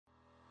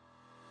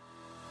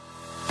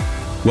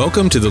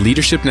Welcome to the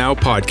Leadership Now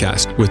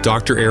podcast with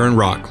Dr. Aaron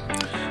Rock.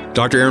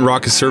 Dr. Aaron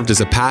Rock has served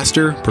as a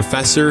pastor,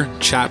 professor,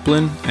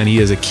 chaplain, and he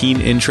has a keen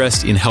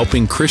interest in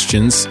helping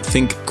Christians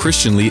think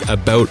Christianly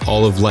about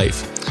all of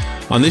life.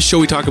 On this show,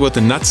 we talk about the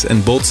nuts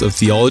and bolts of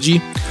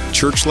theology,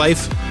 church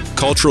life,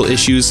 cultural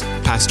issues,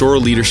 pastoral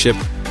leadership,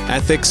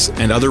 ethics,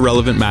 and other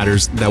relevant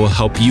matters that will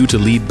help you to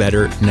lead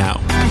better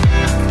now.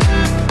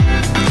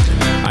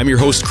 I'm your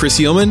host, Chris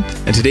Eelman,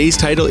 and today's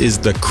title is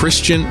The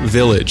Christian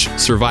Village,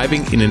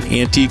 Surviving in an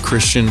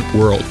Anti-Christian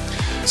World.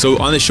 So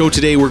on the show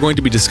today, we're going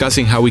to be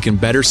discussing how we can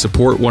better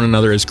support one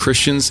another as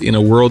Christians in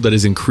a world that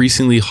is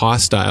increasingly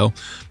hostile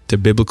to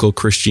biblical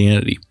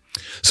Christianity.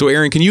 So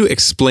Aaron, can you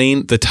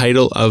explain the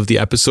title of the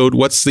episode?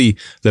 What's the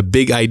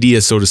big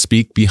idea, so to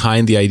speak,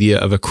 behind the idea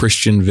of a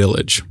Christian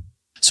village?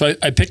 So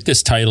I picked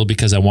this title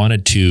because I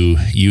wanted to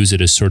use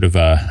it as sort of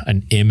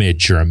an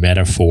image or a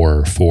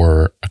metaphor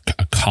for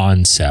a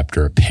concept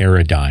or a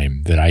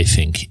paradigm that I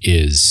think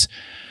is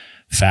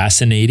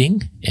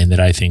fascinating and that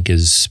I think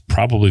is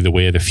probably the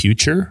way of the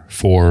future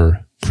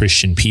for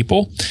Christian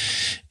people.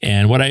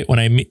 And when I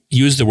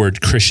use the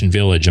word Christian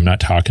village, I'm not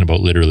talking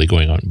about literally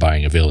going out and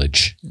buying a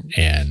village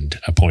and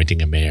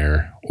appointing a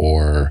mayor,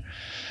 or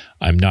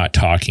I'm not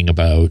talking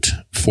about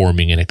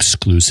forming an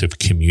exclusive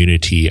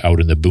community out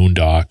in the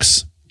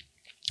boondocks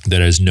that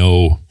has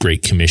no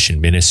Great Commission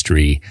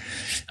ministry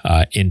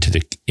into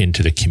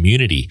the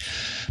community.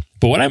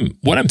 But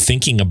what I'm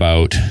thinking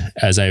about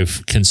as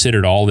I've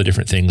considered all the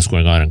different things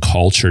going on in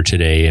culture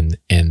today,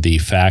 and the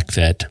fact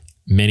that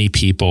many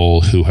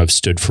people who have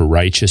stood for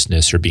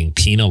righteousness are being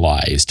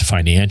penalized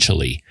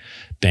financially,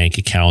 bank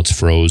accounts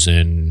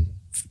frozen,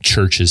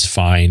 churches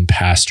fined,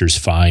 pastors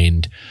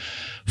fined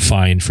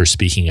for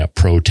speaking at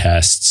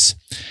protests.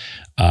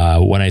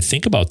 When I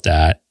think about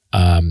that,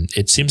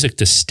 it seems like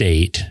the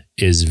state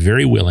is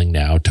very willing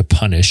now to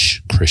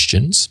punish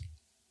Christians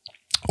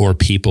or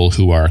people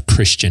who are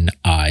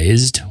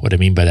Christianized. What I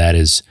mean by that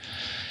is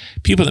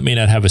people that may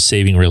not have a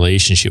saving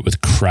relationship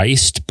with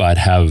Christ, but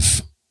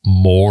have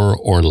more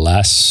or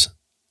less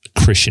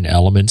Christian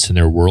elements in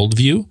their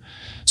worldview.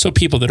 So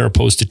people that are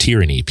opposed to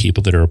tyranny,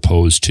 people that are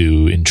opposed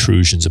to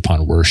intrusions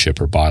upon worship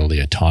or bodily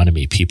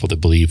autonomy, people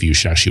that believe you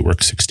should actually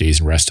work 6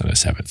 days and rest on the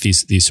seventh,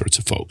 these sorts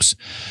of folks.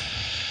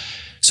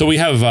 So we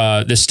have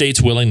the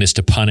state's willingness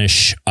to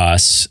punish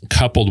us,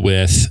 coupled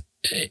with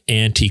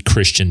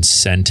anti-Christian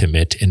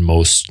sentiment in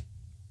most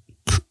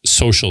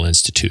social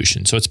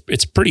institutions. So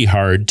it's pretty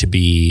hard to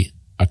be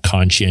a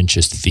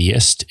conscientious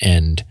theist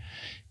and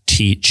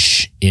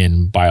teach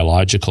in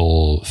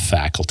biological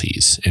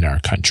faculties in our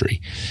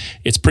country.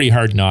 It's pretty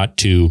hard not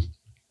to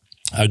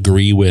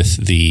agree with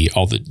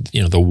all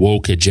the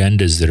woke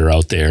agendas that are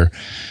out there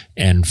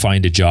and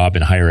find a job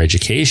in higher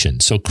education.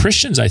 So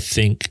Christians, I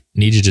think,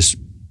 need to just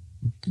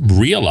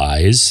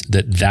realize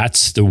that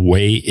that's the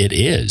way it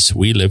is.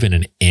 We live in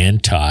an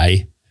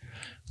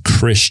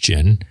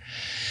anti-Christian,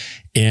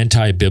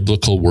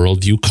 anti-biblical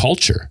worldview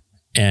culture,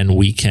 and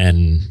we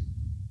can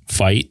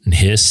fight and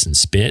hiss and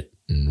spit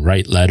and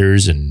write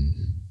letters and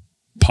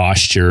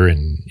posture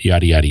and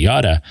yada, yada,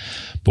 yada.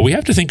 But we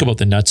have to think about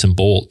the nuts and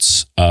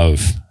bolts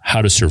of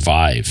how to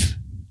survive.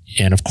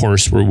 And of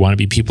course, we want to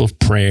be people of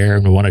prayer,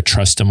 and we want to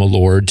trust in the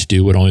Lord to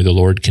do what only the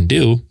Lord can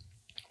do.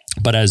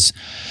 But as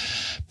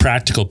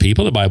practical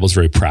people, the Bible is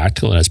very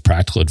practical. It has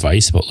practical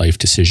advice about life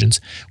decisions.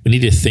 We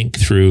need to think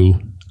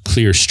through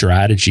clear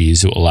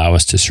strategies that will allow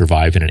us to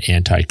survive in an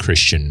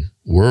anti-Christian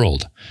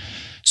world.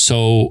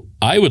 So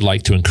I would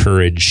like to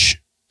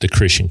encourage the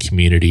Christian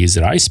communities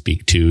that I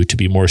speak to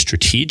be more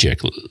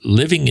strategic.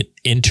 Living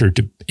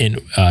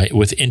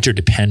with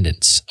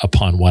interdependence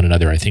upon one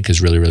another, I think,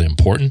 is really, really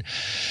important,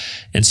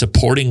 and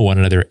supporting one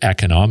another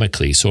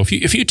economically. So if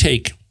you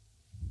take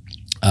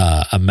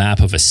a map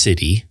of a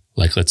city,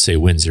 like let's say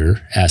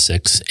Windsor,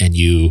 Essex, and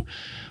you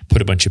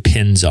put a bunch of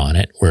pins on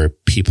it where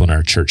people in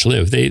our church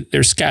live,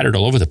 they're scattered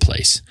all over the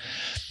place.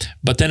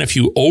 But then if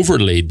you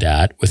overlaid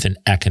that with an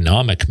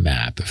economic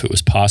map, if it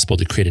was possible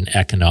to create an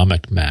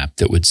economic map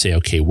that would say,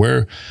 okay,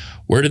 where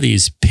do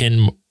these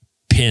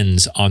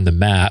pins on the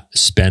map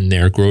spend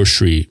their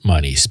grocery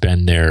money,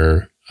 spend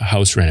their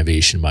house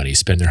renovation money,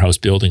 spend their house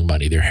building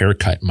money, their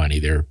haircut money,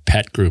 their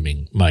pet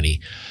grooming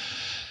money?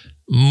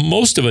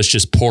 Most of us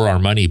just pour our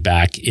money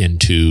back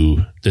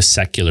into the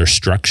secular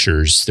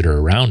structures that are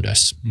around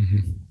us,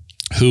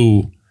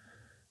 who,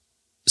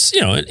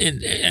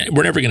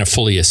 we're never going to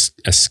fully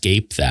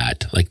escape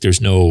that. Like,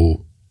 there's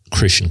no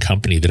Christian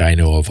company that I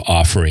know of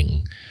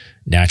offering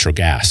natural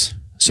gas.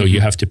 So you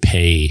have to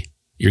pay,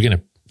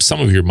 some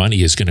of your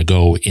money is going to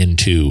go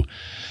into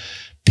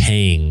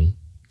paying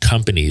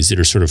companies that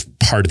are sort of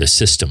part of the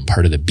system,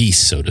 part of the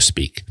beast, so to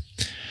speak.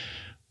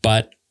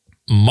 But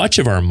much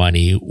of our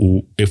money,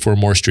 if we're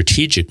more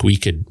strategic, we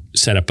could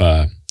set up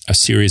a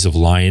series of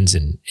lines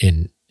and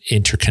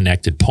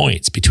interconnected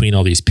points between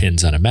all these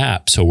pins on a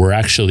map. So we're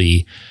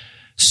actually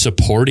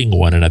supporting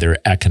one another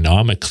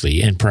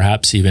economically, and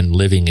perhaps even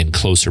living in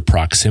closer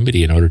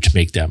proximity in order to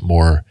make that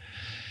more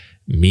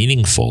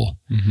meaningful.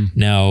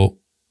 Now,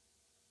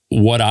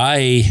 what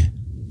I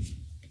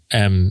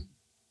am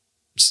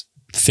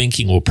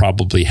thinking will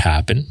probably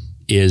happen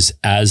is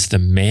as the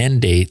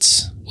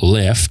mandates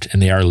lift,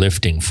 and they are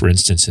lifting, for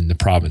instance, in the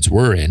province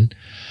we're in,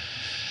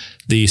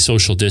 the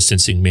social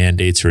distancing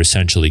mandates are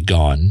essentially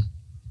gone.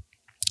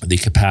 The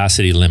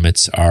capacity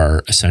limits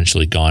are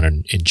essentially gone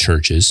in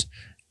churches.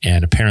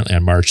 And apparently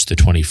on March the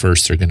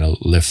 21st, they're going to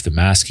lift the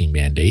masking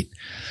mandate.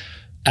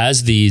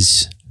 As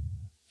these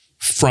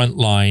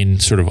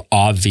frontline, sort of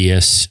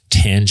obvious,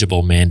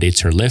 tangible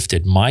mandates are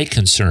lifted, my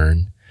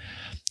concern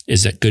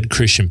is that good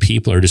Christian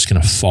people are just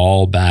going to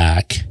fall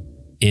back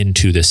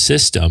into the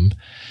system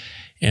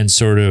and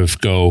sort of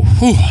go,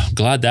 whew,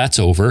 glad that's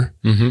over.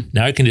 Mm-hmm.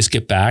 Now I can just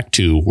get back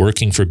to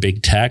working for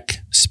big tech,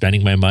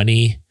 spending my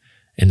money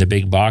in the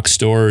big box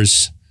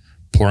stores,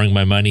 pouring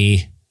my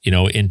money,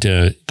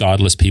 into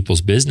godless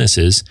people's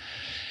businesses.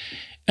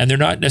 And they're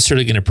not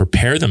necessarily going to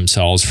prepare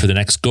themselves for the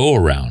next go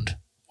around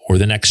or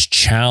the next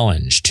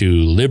challenge to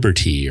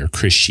liberty or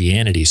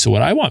Christianity. So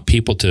what I want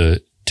people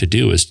to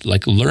do is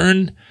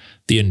learn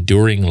the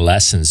enduring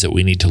lessons that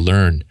we need to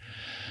learn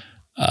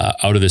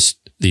out of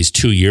these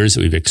 2 years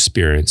that we've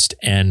experienced,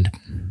 and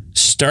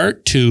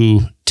start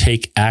to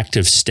take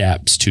active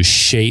steps to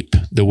shape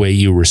the way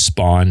you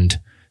respond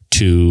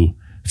to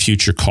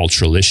future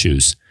cultural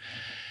issues.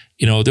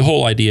 The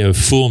whole idea of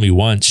fool me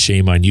once,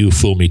 shame on you,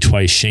 fool me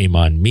twice, shame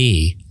on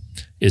me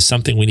is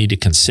something we need to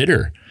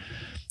consider.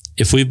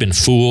 If we've been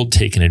fooled,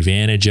 taken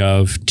advantage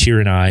of,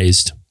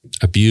 tyrannized,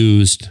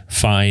 abused,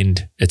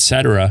 fined,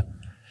 etc.,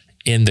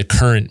 in the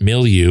current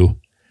milieu,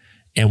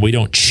 and we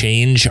don't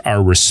change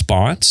our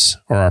response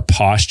or our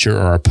posture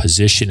or our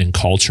position in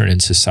culture and in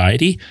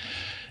society,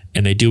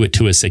 and they do it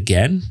to us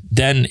again,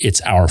 then it's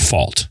our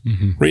fault.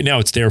 Mm-hmm. Right now,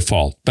 it's their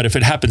fault. But if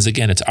it happens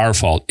again, it's our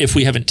fault if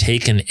we haven't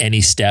taken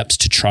any steps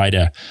to try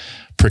to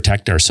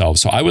protect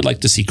ourselves. So I would like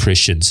to see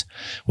Christians,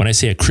 when I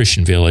say a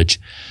Christian village,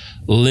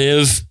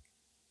 live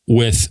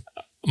with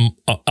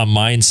a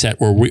mindset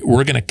where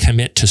we're going to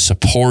commit to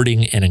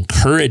supporting and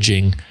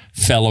encouraging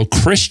fellow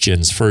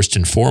Christians first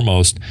and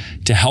foremost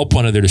to help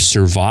one another to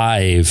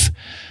survive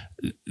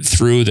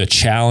through the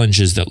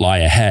challenges that lie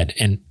ahead.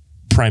 And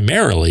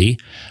primarily,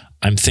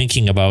 I'm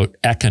thinking about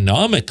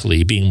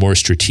economically being more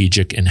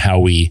strategic in how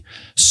we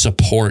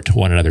support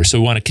one another. So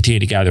we want to continue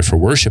to gather for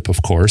worship,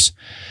 of course,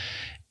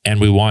 and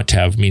we want to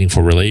have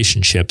meaningful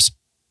relationships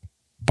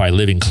by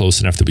living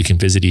close enough that we can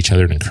visit each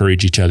other and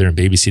encourage each other and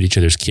babysit each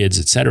other's kids,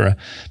 etc.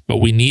 But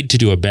we need to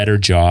do a better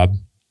job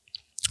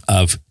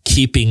of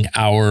keeping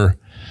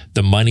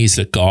the monies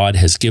that God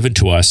has given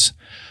to us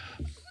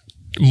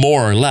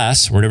more or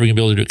less, we're never going to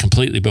be able to do it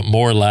completely, but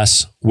more or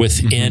less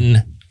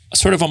within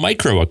sort of a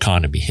micro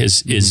economy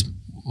is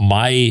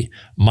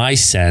my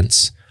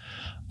sense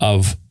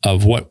of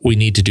what we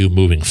need to do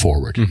moving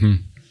forward. Mm-hmm.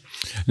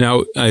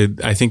 Now,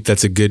 I think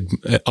that's a good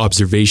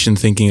observation,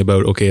 thinking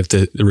about, okay, if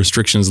the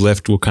restrictions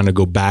lift, we'll kind of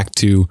go back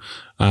to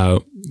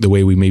the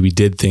way we maybe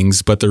did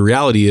things. But the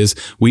reality is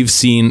we've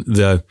seen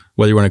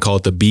whether you want to call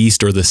it the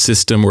beast or the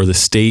system or the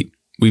state,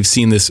 we've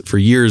seen this for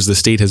years. The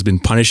state has been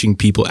punishing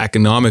people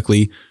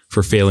economically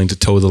for failing to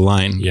toe the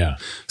line. Yeah.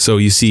 So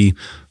you see,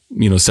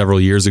 several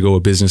years ago,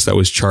 a business that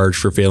was charged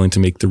for failing to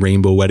make the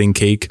rainbow wedding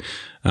cake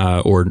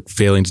or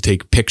failing to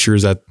take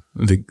pictures at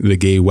the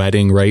gay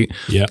wedding, right?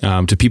 Yeah.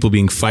 To people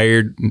being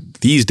fired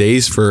these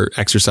days for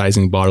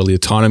exercising bodily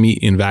autonomy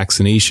in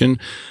vaccination.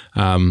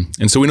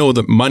 And so we know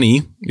that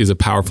money is a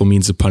powerful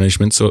means of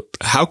punishment. So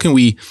how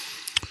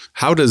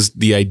does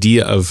the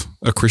idea of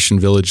a Christian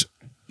village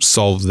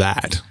solve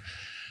that?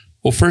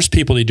 Well, first,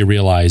 people need to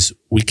realize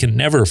we can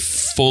never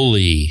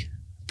fully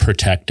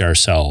protect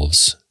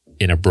ourselves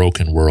in a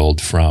broken world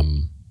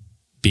from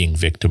being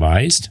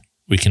victimized.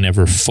 We can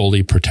never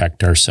fully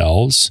protect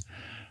ourselves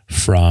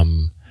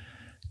from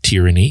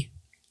tyranny.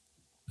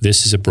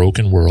 This is a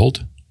broken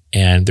world,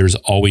 and there's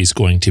always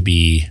going to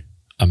be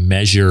a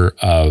measure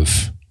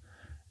of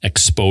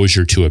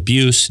exposure to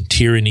abuse and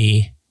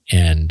tyranny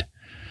and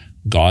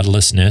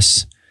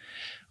godlessness.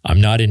 I'm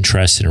not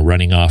interested in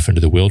running off into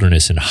the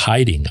wilderness and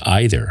hiding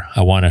either.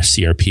 I want to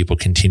see our people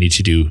continue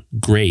to do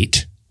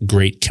great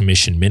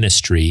commission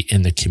ministry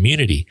in the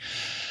community.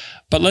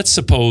 But let's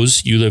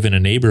suppose you live in a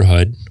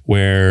neighborhood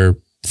where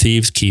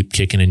thieves keep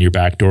kicking in your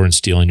back door and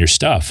stealing your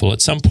stuff. Well,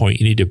 at some point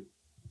you need to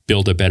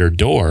build a better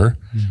door,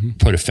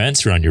 put a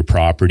fence around your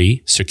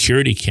property,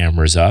 security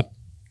cameras up,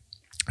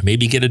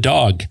 maybe get a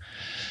dog.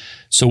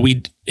 So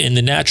in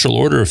the natural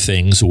order of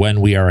things,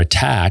 when we are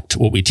attacked,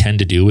 what we tend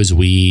to do is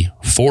we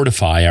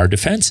fortify our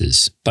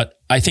defenses. But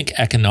I think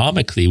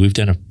economically, we've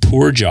done a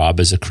poor job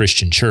as a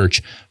Christian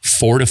church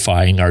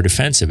fortifying our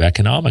defensive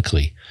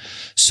economically.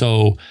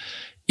 So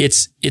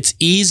it's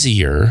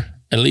easier,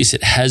 at least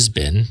it has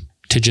been,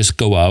 to just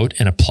go out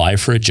and apply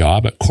for a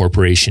job at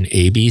Corporation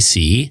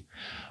ABC,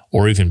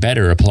 or even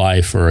better,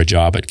 apply for a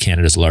job at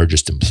Canada's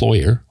largest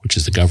employer, which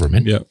is the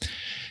government. Yep.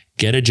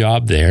 Get a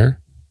job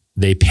there.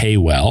 They pay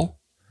well.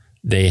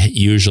 They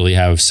usually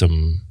have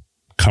some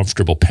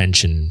comfortable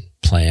pension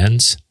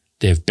plans.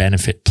 They have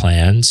benefit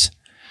plans.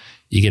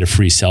 You get a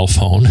free cell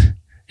phone,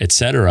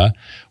 etc.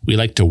 We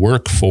like to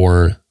work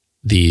for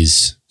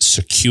these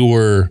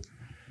secure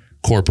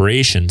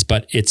corporations,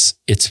 but it's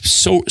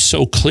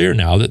so clear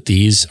now that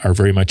these are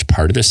very much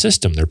part of the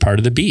system. They're part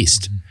of the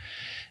beast.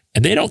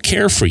 And they don't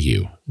care for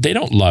you. They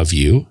don't love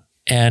you,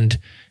 and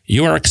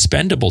you are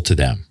expendable to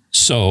them.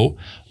 So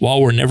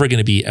while we're never going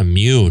to be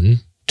immune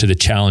to the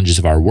challenges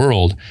of our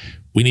world,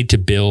 we need to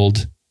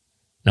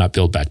not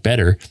build back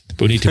better,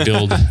 but we need to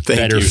build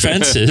better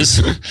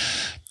fences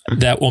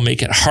that will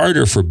make it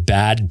harder for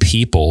bad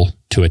people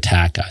to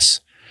attack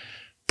us.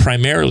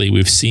 Primarily,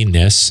 we've seen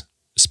this,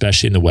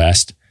 especially in the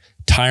West.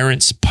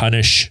 Tyrants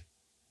punish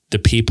the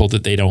people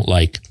that they don't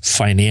like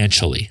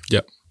financially.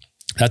 Yep.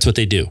 That's what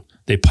they do.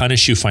 They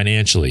punish you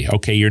financially.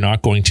 Okay, you're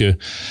not going to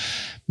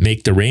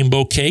make the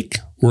rainbow cake.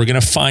 We're going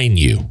to fine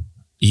you.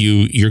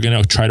 You're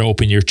going to try to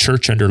open your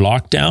church under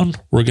lockdown.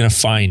 We're going to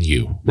fine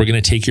you. We're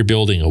going to take your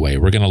building away.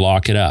 We're going to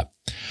lock it up.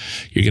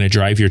 You're going to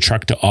drive your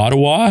truck to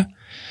Ottawa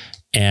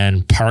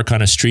and park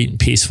on a street and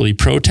peacefully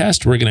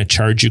protest. We're going to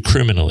charge you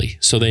criminally.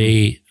 So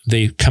they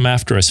come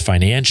after us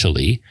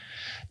financially.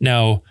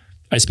 Now,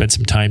 I spent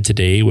some time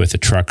today with a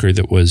trucker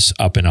that was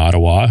up in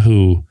Ottawa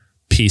who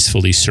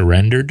peacefully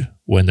surrendered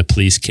when the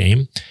police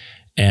came,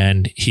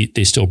 and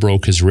they still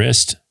broke his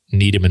wrist,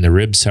 kneed him in the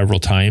ribs several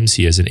times.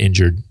 He has an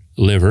injured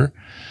liver.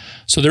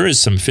 So there is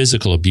some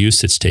physical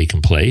abuse that's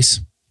taken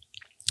place.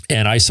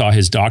 And I saw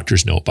his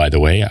doctor's note, by the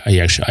way. I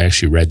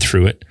actually read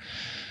through it.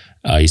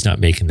 He's not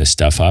making this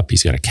stuff up.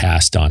 He's got a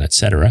cast on,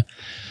 etc.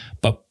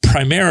 But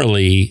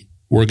primarily,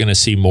 we're going to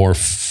see more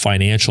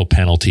financial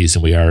penalties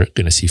than we are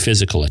going to see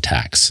physical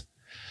attacks.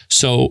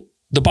 So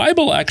the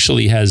Bible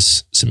actually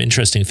has some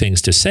interesting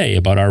things to say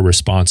about our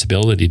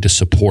responsibility to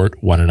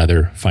support one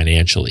another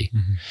financially.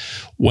 Mm-hmm.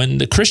 When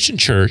the Christian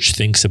church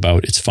thinks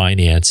about its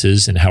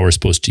finances and how we're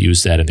supposed to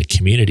use that in the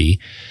community,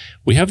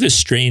 we have this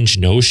strange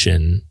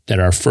notion that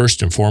our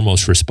first and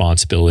foremost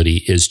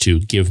responsibility is to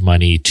give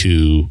money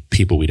to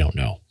people we don't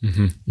know.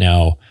 Mm-hmm.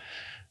 Now,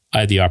 I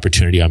had the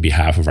opportunity on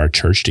behalf of our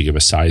church to give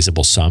a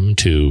sizable sum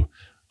to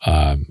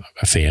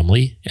a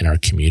family in our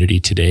community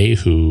today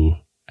who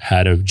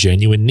had a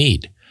genuine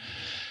need.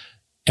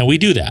 And we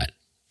do that.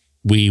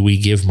 We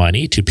give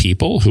money to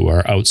people who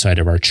are outside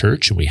of our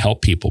church, and we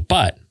help people.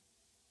 But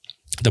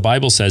the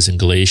Bible says in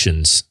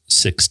Galatians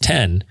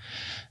 6:10,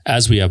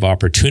 as we have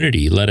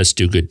opportunity, let us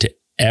do good to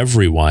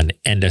everyone,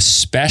 and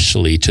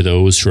especially to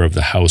those who are of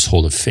the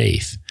household of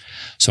faith.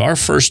 So our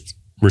first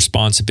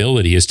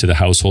responsibility is to the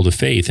household of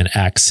faith. In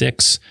Acts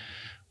 6,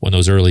 when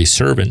those early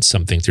servants,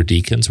 some think they're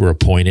deacons, were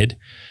appointed,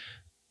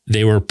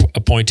 they were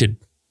appointed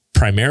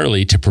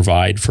primarily to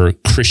provide for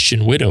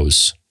Christian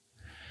widows.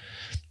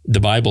 The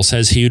Bible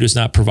says he who does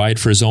not provide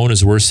for his own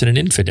is worse than an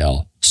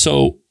infidel.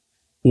 So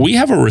we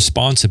have a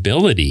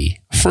responsibility,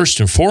 first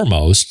and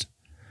foremost,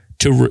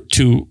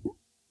 to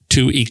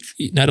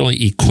not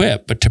only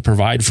equip, but to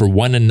provide for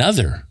one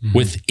another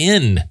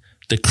within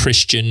the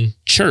Christian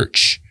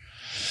church.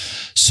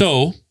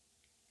 So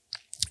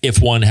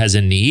if one has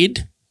a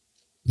need,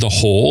 the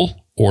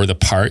whole or the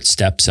part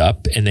steps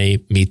up and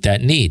they meet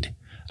that need.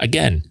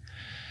 Again,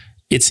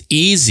 it's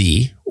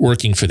easy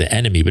working for the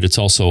enemy, but it's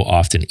also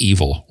often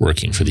evil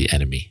working for the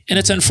enemy. And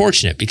it's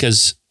unfortunate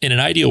because in an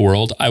ideal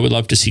world, I would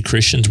love to see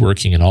Christians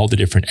working in all the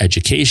different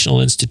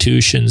educational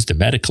institutions, the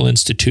medical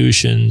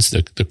institutions,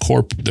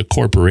 the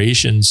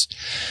corporations,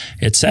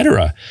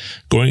 etc.,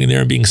 going in there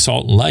and being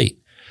salt and light.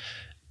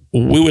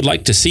 We would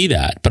like to see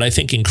that, but I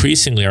think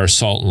increasingly our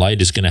salt and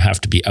light is going to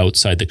have to be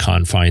outside the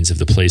confines of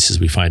the places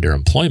we find our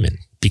employment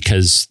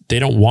because they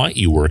don't want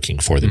you working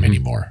for them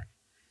anymore.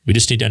 We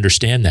just need to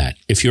understand that.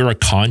 If you're a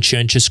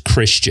conscientious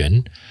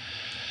Christian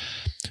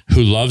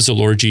who loves the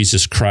Lord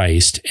Jesus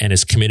Christ and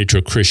is committed to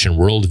a Christian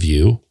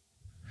worldview,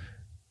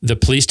 the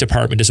police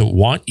department doesn't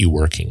want you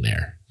working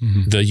there.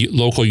 Mm-hmm. The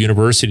local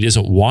university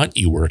doesn't want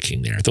you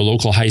working there. The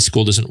local high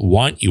school doesn't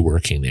want you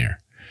working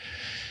there.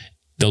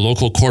 The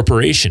local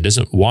corporation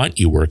doesn't want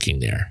you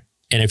working there.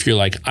 And if you're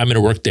like, I'm going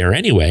to work there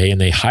anyway,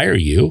 and they hire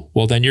you,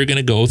 well, then you're going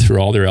to go through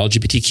all their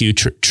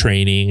LGBTQ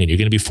training, and you're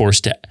going to be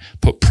forced to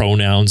put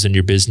pronouns in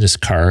your business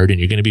card, and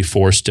you're going to be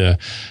forced to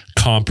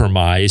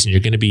compromise, and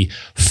you're going to be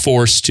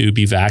forced to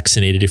be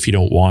vaccinated if you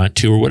don't want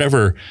to, or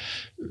whatever.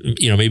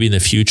 You know, maybe in the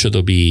future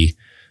there'll be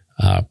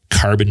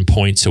carbon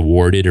points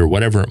awarded or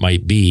whatever it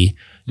might be.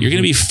 You're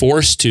going to be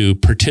forced to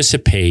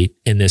participate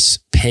in this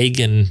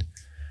pagan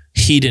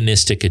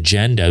hedonistic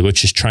agenda,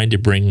 which is trying to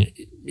bring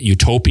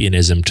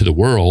utopianism to the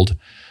world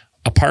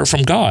apart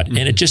from God.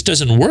 And it just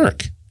doesn't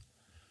work.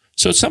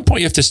 So at some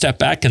point you have to step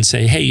back and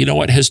say, hey, you know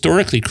what?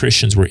 Historically,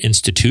 Christians were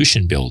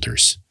institution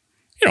builders.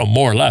 You know,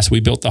 more or less, we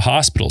built the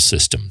hospital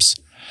systems.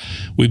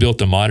 We built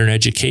the modern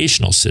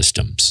educational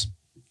systems.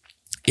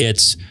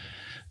 It's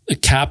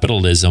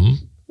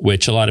capitalism,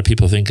 which a lot of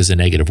people think is a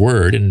negative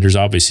word, and there's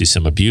obviously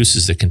some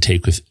abuses that can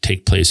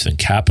take place within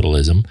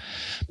capitalism.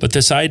 But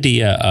this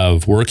idea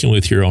of working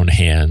with your own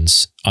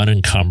hands,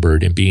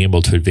 unencumbered, and being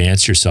able to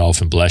advance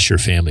yourself and bless your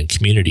family and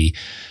community,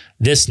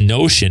 this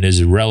notion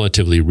is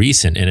relatively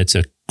recent, and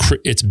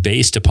it's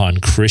based upon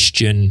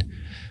Christian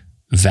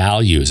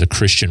values, a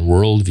Christian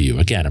worldview.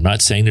 Again, I'm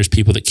not saying there's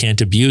people that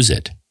can't abuse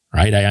it,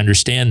 right? I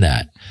understand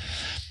that.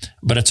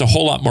 but it's a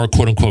whole lot more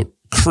quote unquote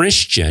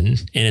Christian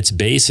in its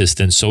basis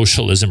than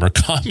socialism or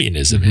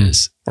communism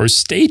is, or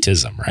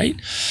statism, right?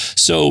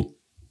 So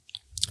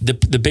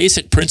the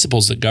basic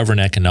principles that govern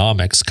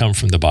economics come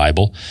from the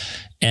Bible,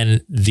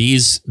 and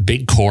these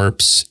big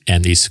corps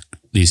and these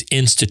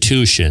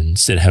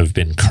institutions that have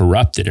been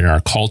corrupted in our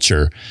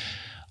culture,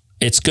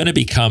 it's going to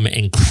become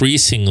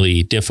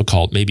increasingly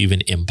difficult, maybe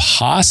even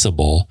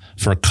impossible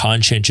for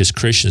conscientious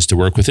Christians to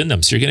work within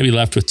them. So you're going to be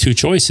left with two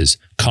choices: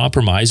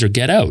 compromise or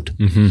get out.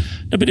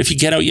 No, but if you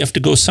get out, you have to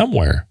go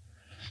somewhere.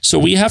 So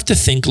we have to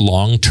think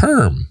long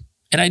term.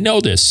 And I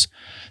know this.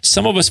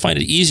 Some of us find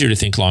it easier to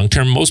think long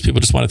term. Most people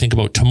just want to think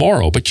about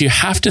tomorrow, but you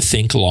have to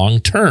think long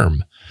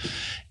term.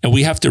 And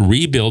we have to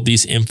rebuild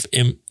these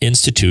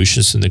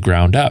institutions from the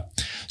ground up.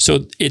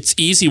 So it's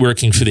easy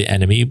working for the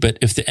enemy, but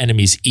if the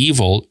enemy's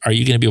evil, are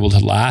you going to be able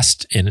to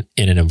last in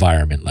an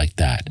environment like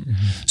that?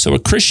 So a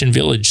Christian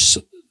village,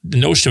 the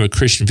notion of a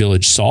Christian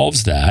village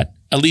solves that,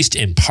 at least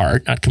in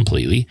part, not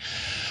completely,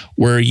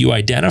 where you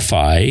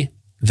identify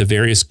the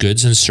various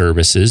goods and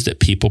services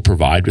that people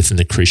provide within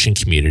the Christian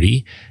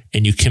community,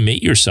 and you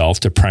commit yourself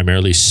to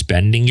primarily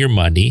spending your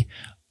money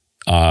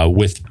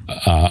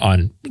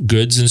on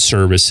goods and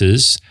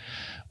services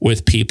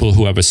with people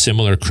who have a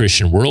similar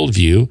Christian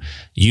worldview.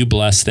 You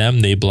bless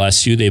them, they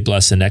bless you, they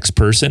bless the next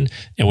person,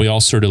 and we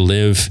all sort of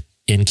live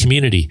in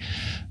community.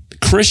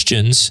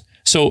 Christians,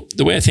 so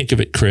the way I think of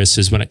it, Chris,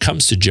 is when it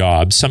comes to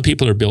jobs, some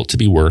people are built to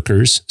be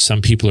workers,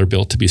 some people are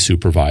built to be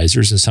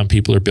supervisors, and some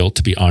people are built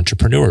to be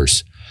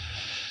entrepreneurs.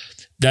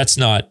 That's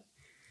not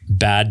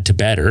bad to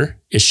better.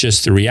 It's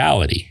just the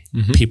reality.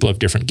 People have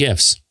different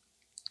gifts.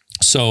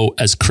 So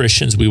as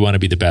Christians, we want to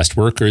be the best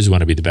workers, we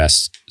want to be the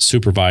best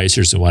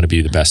supervisors, we want to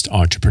be the best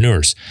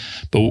entrepreneurs.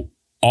 But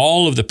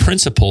all of the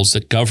principles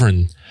that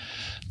govern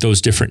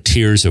those different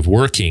tiers of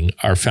working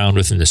are found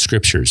within the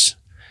scriptures.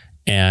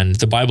 And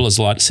the Bible has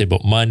a lot to say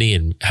about money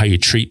and how you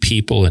treat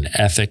people and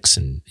ethics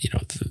and, you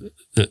know,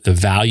 the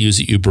values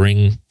that you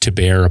bring to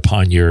bear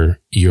upon your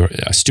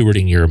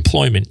stewarding your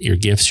employment, your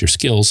gifts, your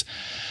skills.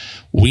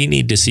 We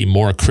need to see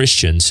more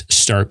Christians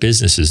start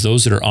businesses.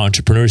 Those that are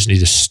entrepreneurs need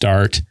to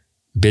start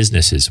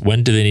businesses.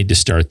 When do they need to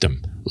start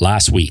them?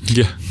 Last week.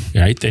 Yeah.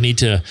 Right? They need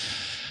to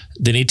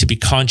be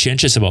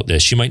conscientious about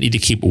this. You might need to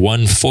keep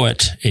 1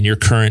 foot in your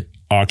current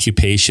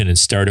occupation and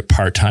start it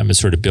part-time and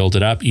sort of build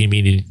it up. You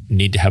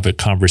need to have a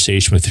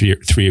conversation with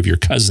three of your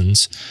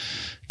cousins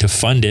to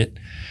fund it.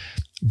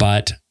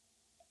 But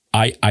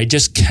I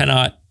just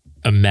cannot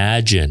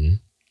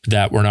imagine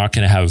that we're not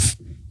going to have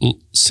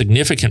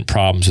significant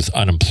problems with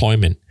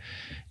unemployment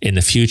in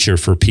the future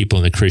for people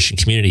in the Christian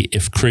community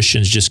if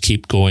Christians just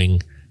keep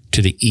going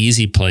to the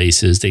easy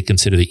places. They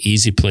consider the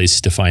easy places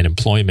to find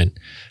employment,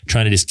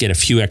 trying to just get a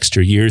few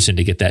extra years in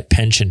to get that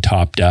pension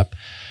topped up.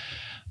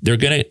 They're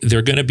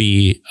gonna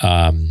be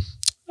in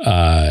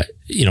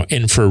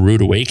for a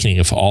rude awakening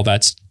if all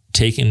that's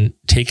taken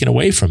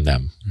away from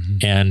them.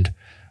 And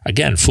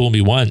again, fool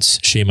me once,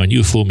 shame on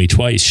you. Fool me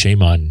twice,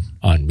 shame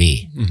on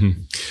me.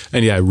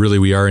 And yeah, really,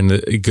 we are in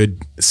a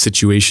good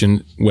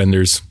situation when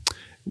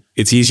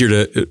it's easier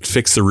to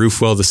fix the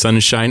roof while the sun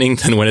is shining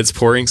than when it's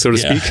pouring, so to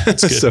speak.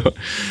 That's good.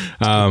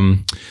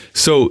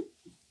 So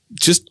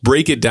just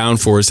break it down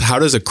for us. How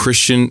does a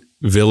Christian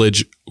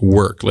village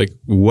work? Like,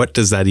 what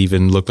does that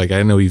even look like?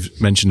 I know you've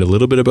mentioned a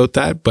little bit about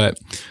that, but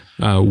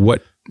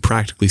what,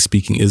 practically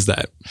speaking, is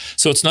that?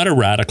 So it's not a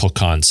radical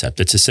concept.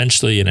 It's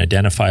essentially an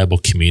identifiable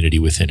community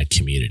within a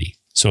community.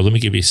 So let me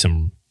give you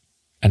some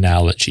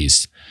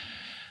analogies.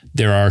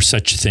 There are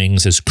such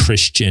things as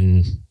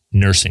Christian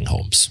nursing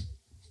homes.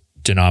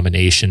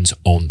 Denominations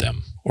own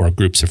them, or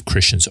groups of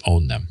Christians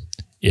own them.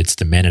 It's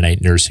the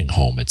Mennonite nursing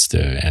home. It's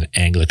the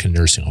Anglican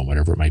nursing home,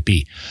 whatever it might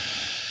be.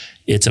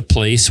 It's a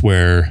place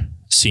where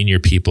senior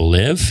people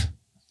live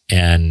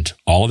and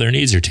all of their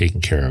needs are taken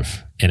care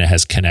of. And it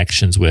has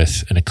connections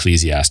with an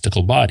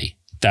ecclesiastical body.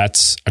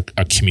 That's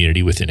a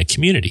community within a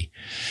community.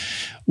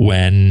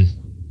 When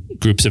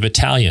groups of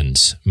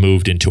Italians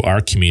moved into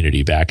our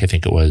community back, I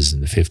think it was in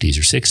the 50s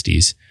or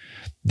 60s,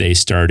 they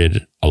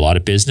started a lot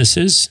of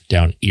businesses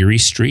down Erie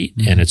Street,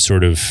 and it's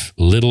sort of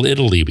Little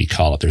Italy, we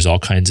call it. There's all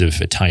kinds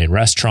of Italian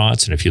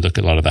restaurants, and if you look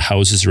at a lot of the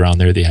houses around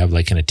there, they have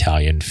like an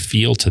Italian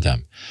feel to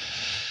them.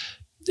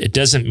 It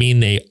doesn't mean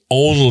they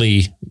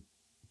only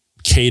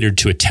catered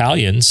to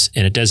Italians,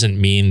 and it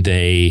doesn't mean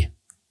they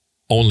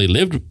only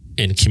lived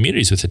in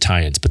communities with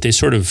Italians, but they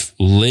sort of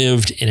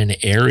lived in an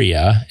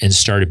area and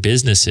started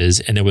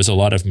businesses, and there was a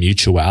lot of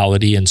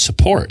mutuality and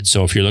support.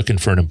 So if you're looking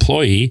for an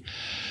employee,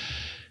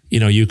 you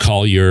know, you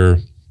call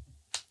your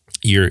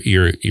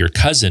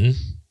cousin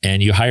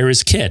and you hire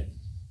his kid,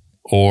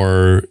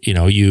 or, you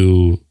know,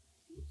 you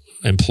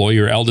employ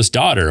your eldest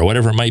daughter or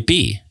whatever it might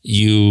be.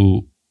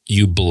 You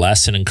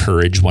bless and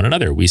encourage one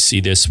another. We see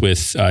this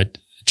with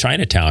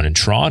Chinatown in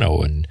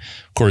Toronto. And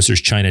of course,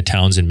 there's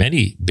Chinatowns in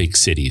many big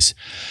cities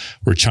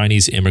where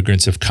Chinese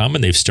immigrants have come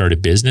and they've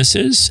started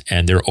businesses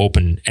and they're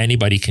open.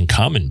 Anybody can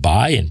come and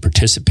buy and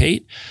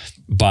participate,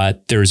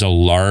 but there's a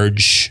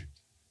large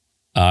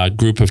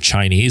group of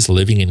Chinese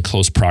living in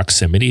close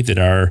proximity that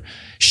are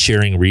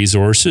sharing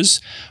resources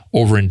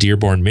over in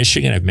Dearborn,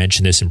 Michigan. I've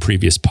mentioned this in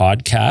previous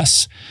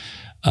podcasts.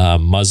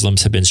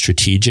 Muslims have been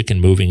strategic in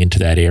moving into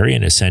that area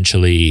and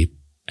essentially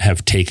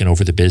have taken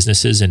over the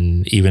businesses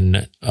and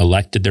even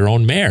elected their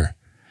own mayor.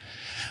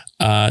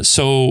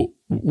 So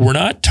we're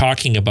not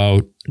talking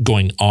about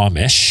going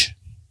Amish.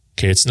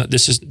 Okay, it's not.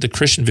 This is the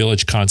Christian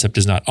Village concept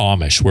is not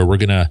Amish, where we're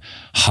going to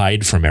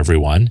hide from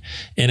everyone,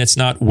 and it's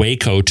not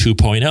Waco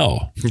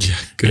 2.0. Yeah,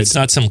 good. It's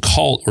not some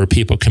cult where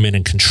people come in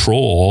and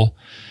control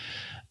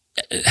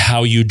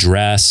how you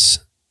dress,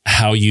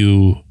 how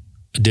you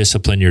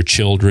discipline your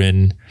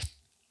children.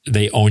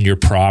 They own your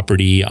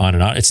property, on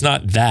and on. It's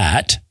not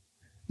that.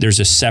 There's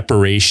a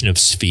separation of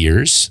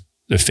spheres.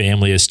 The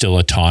family is still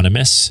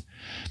autonomous.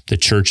 The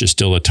church is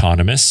still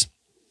autonomous,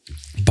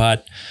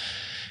 but.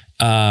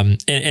 And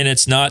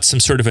it's not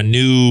some sort of a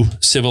new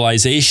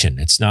civilization.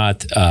 It's not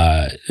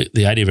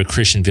the idea of a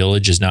Christian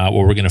village is not,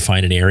 well, we're going to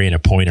find an area and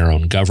appoint our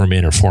own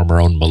government or form our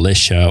own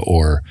militia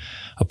or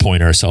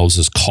appoint ourselves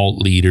as cult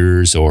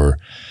leaders or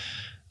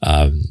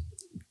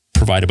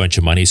provide a bunch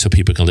of money so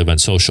people can live on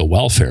social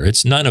welfare.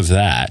 It's none of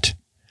that.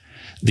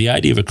 The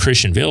idea of a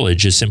Christian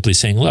village is simply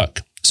saying,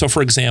 look, so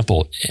for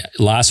example,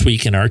 last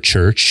week in our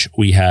church,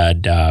 we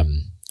had a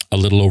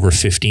little over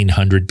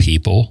 1,500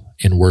 people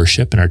in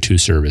worship in our 2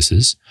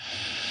 services.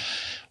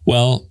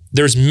 Well,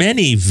 there's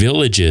many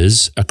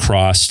villages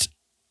across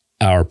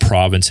our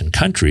province and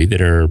country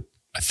that are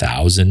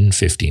 1,000,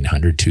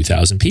 1,500,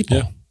 2,000 people.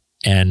 Yeah.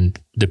 And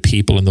the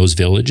people in those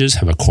villages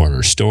have a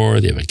corner store,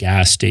 they have a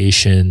gas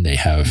station, they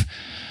have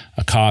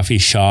a coffee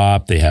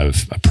shop, they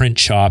have a print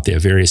shop, they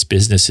have various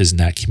businesses in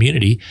that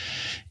community.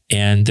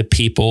 And the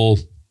people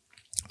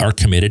are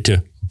committed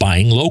to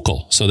buying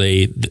local. So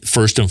they,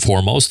 first and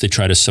foremost, they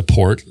try to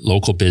support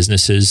local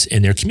businesses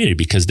in their community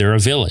because they're a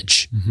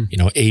village,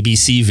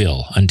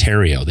 ABCville,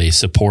 Ontario, they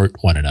support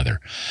one another.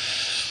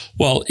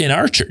 Well, in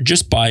our church,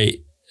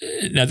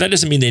 now that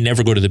doesn't mean they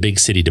never go to the big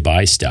city to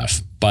buy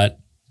stuff, but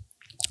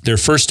their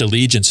first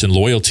allegiance and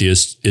loyalty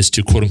is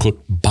to quote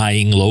unquote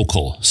buying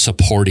local,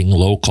 supporting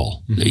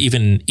local.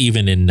 Even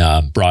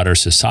in broader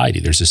society,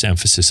 there's this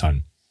emphasis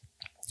on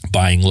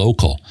buying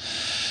local.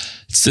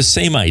 It's the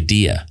same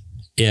idea.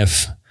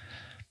 If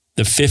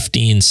the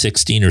 15,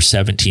 16, or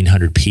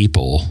 1,700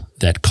 people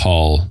that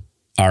call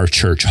our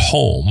church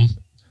home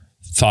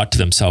thought to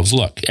themselves,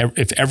 look,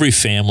 if every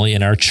family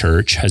in our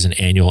church has an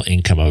annual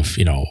income of,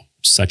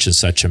 such and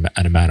such an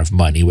amount of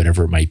money,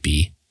 whatever it might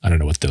be, I don't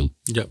know what the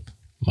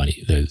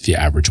money, the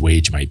average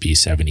wage might be,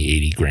 70,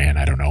 80 grand,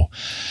 I don't know.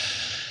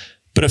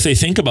 But if they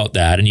think about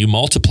that and you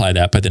multiply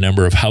that by the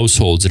number of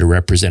households that are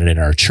represented in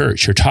our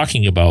church, you're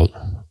talking about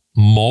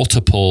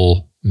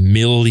multiple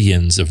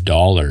millions of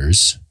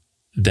dollars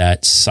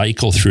that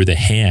cycle through the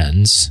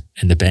hands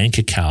and the bank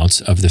accounts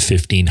of the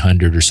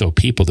 1,500 or so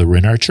people that were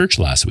in our church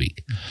last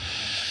week.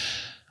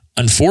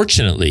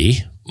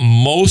 Unfortunately,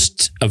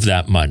 most of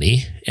that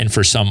money, and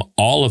for some,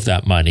 all of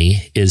that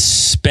money, is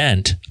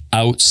spent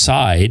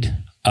outside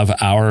of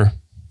our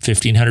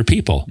 1,500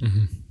 people.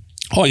 Mm-hmm.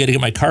 Oh, I got to get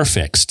my car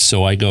fixed.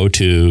 So I go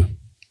to,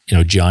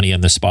 Johnny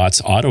on the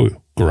Spot's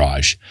auto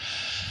garage.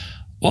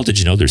 Well, did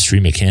you know there's 3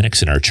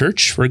 mechanics in our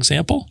church, for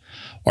example?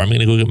 Or I'm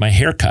going to go get my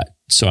hair cut.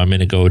 So I'm going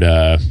to go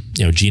to,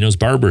 Gino's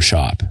barber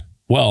shop.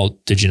 Well,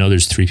 did you know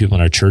there's 3 people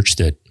in our church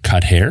that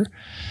cut hair?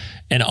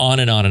 And on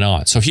and on and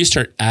on. So if you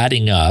start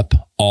adding up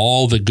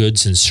all the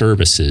goods and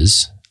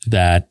services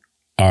that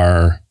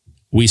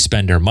we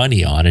spend our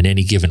money on in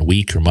any given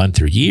week or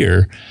month or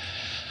year,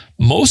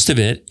 most of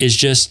it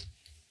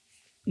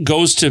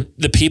goes to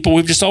the people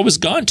we've just always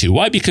gone to.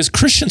 Why? Because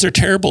Christians are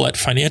terrible at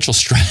financial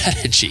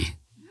strategy.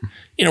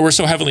 We're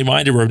so heavenly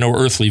minded, we're of no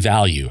earthly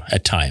value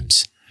at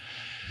times.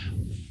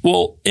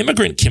 Well,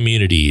 immigrant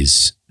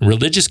communities,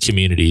 religious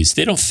communities,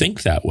 they don't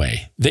think that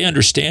way. They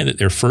understand that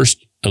their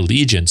first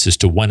allegiance is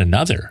to one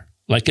another.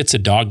 Like it's a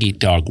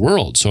dog-eat-dog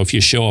world. So if you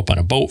show up on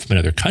a boat from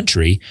another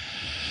country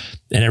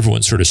and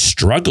everyone's sort of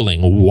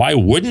struggling, why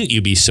wouldn't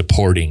you be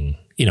supporting,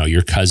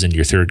 your cousin,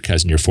 your third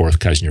cousin, your fourth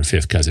cousin, your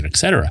fifth cousin, et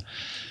cetera?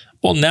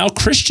 Well, now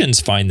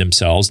Christians find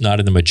themselves not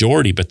in the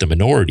majority, but the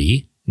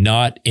minority,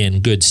 not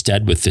in good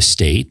stead with the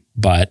state,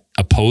 but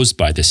opposed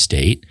by the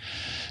state,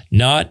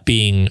 not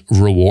being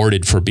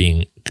rewarded for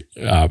being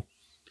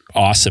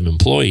awesome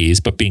employees,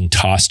 but being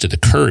tossed to the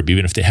curb,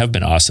 even if they have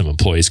been awesome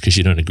employees because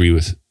you don't agree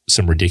with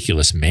some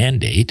ridiculous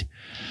mandate.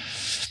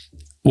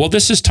 Well,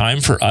 this is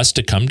time for us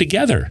to come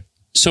together.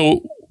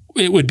 So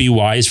it would be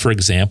wise, for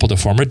example, to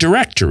form a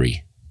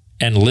directory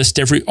and list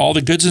all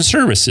the goods and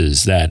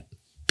services that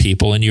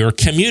people in your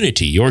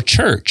community, your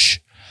church,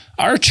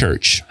 our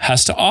church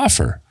has to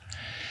offer,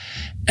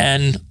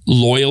 and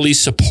loyally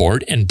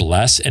support and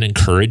bless and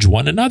encourage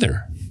one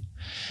another.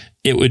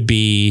 It would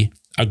be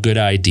a good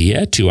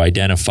idea to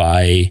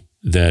identify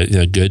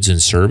the goods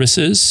and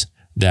services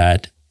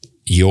that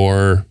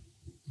your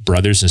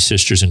brothers and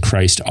sisters in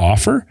Christ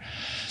offer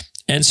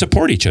and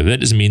support each other. That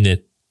doesn't mean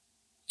that,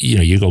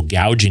 you go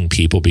gouging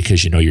people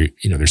because,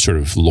 they're sort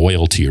of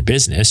loyal to your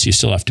business. You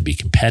still have to be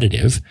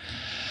competitive.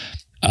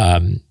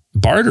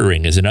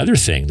 Bartering is another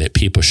thing that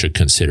people should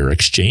consider,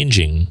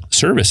 exchanging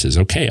services.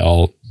 Okay,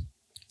 I'll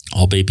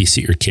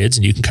babysit your kids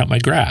and you can cut my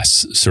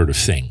grass, sort of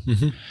thing.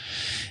 Mm-hmm.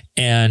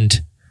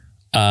 And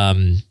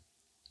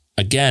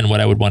again, what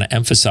I would want to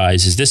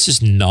emphasize is this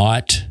is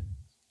not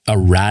a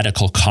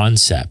radical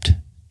concept.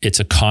 It's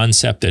a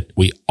concept that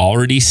we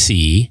already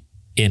see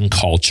in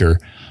culture.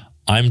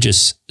 I'm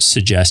just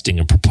suggesting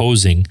and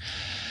proposing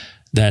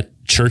that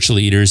church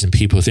leaders and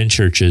people within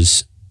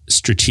churches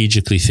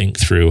strategically think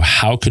through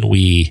how can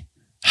we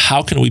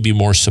be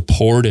more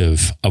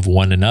supportive of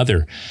one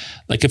another.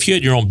 Like if you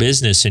had your own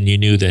business and you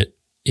knew that,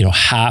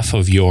 half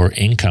of your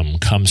income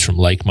comes from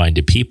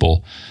like-minded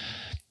people,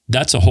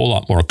 that's a whole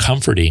lot more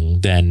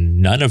comforting than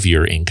none of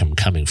your income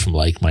coming from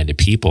like-minded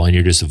people, and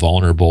you're just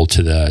vulnerable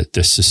to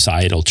the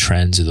societal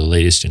trends of the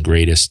latest and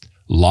greatest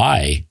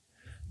lie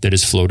that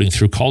is floating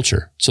through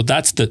culture. So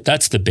that's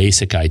the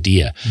basic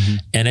idea. Mm-hmm.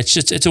 And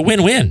it's a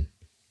win-win.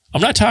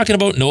 I'm not talking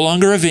about no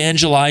longer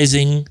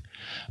evangelizing. I'm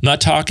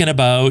not talking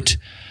about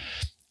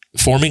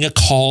forming a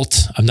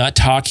cult. I'm not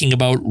talking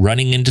about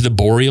running into the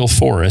boreal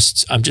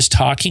forests. I'm just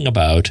talking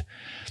about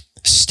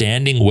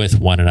standing with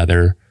one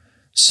another,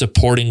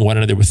 supporting one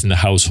another within the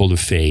household of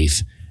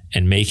faith,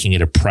 and making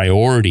it a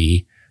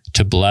priority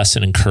to bless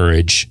and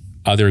encourage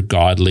other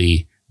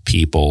godly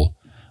people,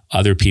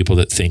 other people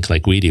that think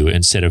like we do,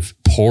 instead of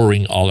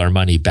pouring all our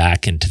money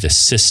back into the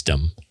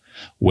system,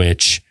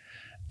 which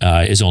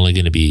is only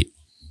going to be,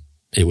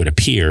 it would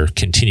appear,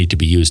 continue to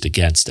be used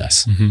against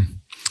us. Mm-hmm.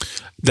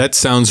 That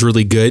sounds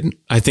really good.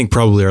 I think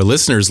probably our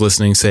listeners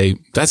listening say,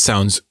 that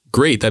sounds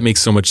great. That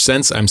makes so much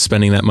sense. I'm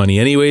spending that money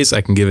anyways.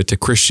 I can give it to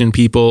Christian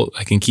people.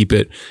 I can keep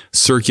it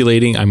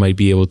circulating. I might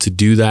be able to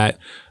do that.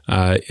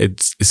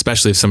 It's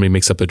especially if somebody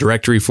makes up a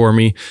directory for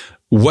me.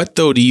 What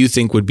though do you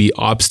think would be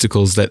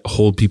obstacles that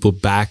hold people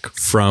back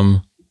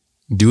from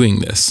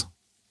doing this?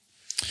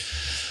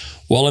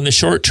 Well, in the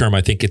short term,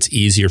 I think it's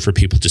easier for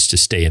people just to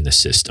stay in the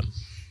system.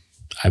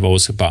 I've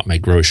always bought my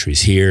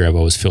groceries here. I've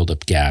always filled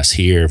up gas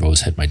here. I've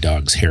always had my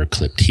dog's hair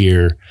clipped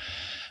here.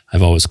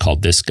 I've always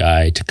called this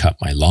guy to cut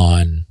my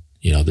lawn.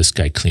 This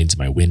guy cleans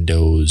my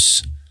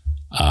windows.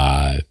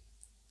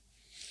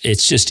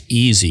 It's just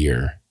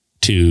easier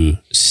to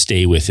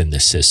stay within the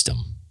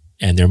system.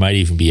 And there might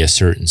even be a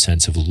certain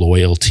sense of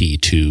loyalty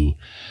to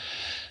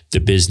the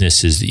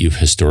businesses that you've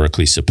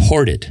historically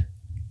supported.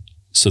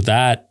 So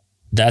that's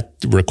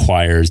going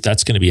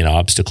to be an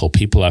obstacle.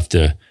 People have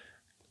to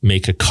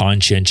make a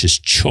conscientious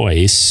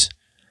choice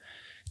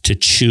to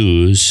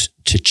choose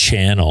to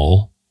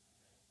channel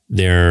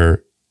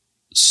their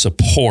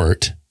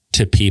support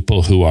to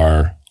people who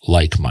are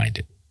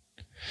like-minded.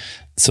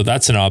 So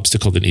that's an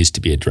obstacle that needs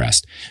to be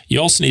addressed. You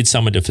also need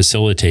someone to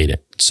facilitate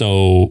it.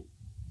 So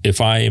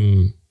if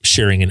I'm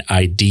sharing an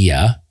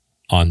idea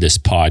on this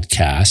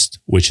podcast,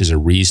 which is a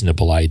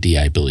reasonable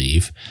idea, I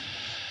believe,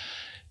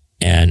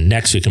 and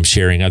next week I'm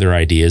sharing other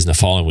ideas, and the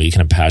following week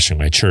I'm pastoring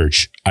my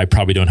church, I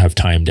probably don't have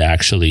time to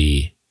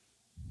actually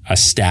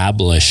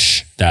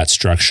establish that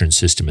structure and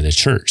system in the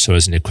church. So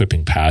as an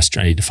equipping pastor,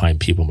 I need to find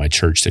people in my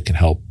church that can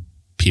help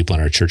people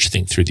in our church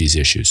think through these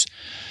issues.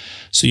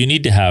 So you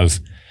need to have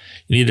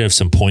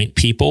some point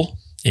people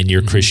in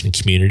your Christian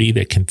community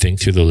that can think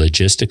through the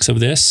logistics of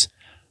this.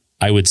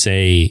 I would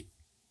say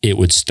it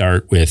would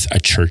start with a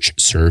church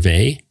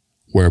survey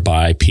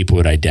whereby people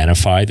would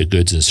identify the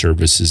goods and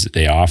services that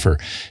they offer.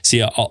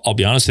 See, I'll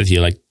be honest with you,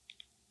 like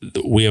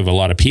we have a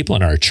lot of people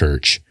in our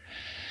church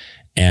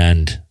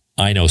and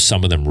I know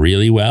some of them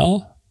really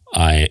well.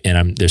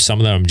 There's some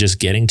of them I'm just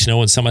getting to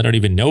know and some I don't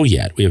even know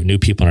yet. We have new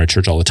people in our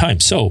church all the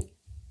time. So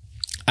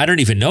I don't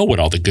even know what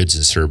all the goods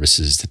and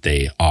services that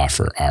they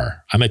offer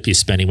are. I might be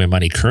spending my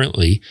money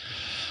currently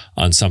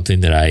on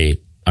something that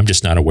I'm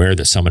just not aware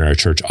that someone in our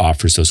church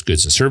offers those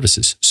goods and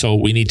services. So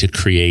we need to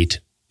create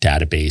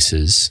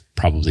databases,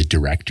 probably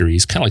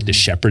directories, kind of like the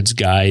Shepherd's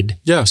Guide,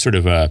 sort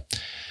of a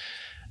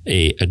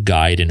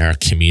guide in our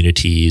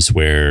communities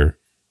where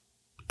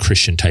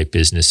Christian type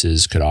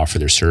businesses could offer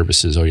their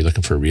services. Oh, you're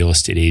looking for a real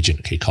estate agent?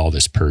 Okay, call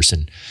this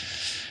person.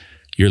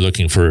 You're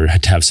looking to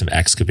have some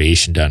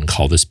excavation done?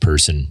 Call this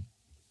person.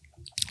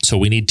 So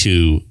we need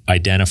to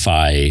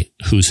identify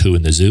who's who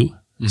in the zoo,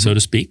 so to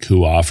speak,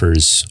 who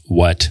offers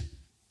what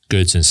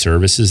goods and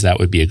services. That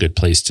would be a good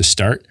place to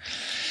start.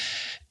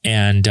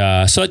 And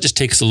so it just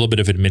takes a little bit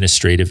of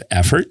administrative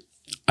effort.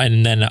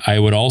 And then I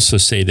would also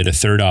say that a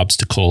third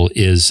obstacle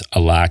is a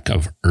lack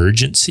of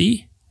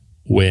urgency,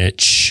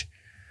 which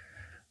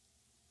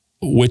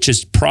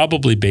is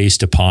probably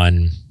based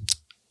upon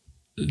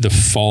the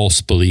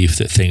false belief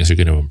that things are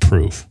going to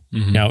improve.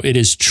 Mm-hmm. Now, it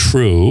is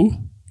true,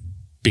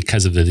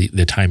 because of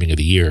the timing of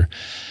the year,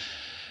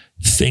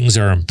 things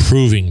are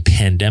improving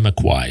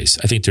pandemic-wise.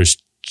 I think there's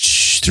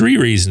 3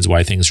 reasons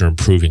why things are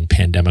improving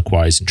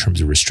pandemic-wise in terms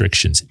of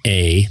restrictions.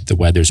 A, the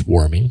weather's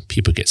warming.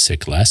 People get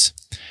sick less.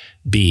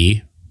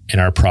 B, in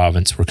our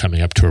province, we're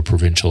coming up to a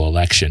provincial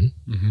election,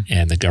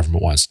 and the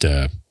government wants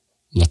to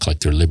look like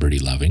they're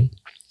liberty-loving.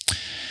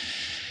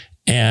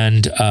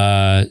 And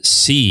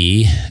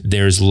C,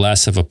 there's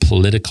less of a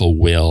political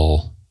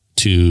will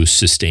to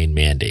sustain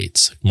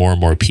mandates. More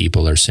and more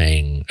people are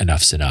saying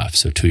enough's enough.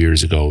 So 2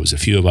 years ago, it was a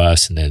few of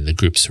us, and then the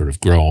group's sort of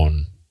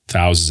grown.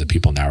 Thousands of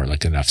people now are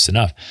like, enough's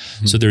enough.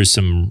 Mm-hmm. So there's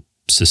some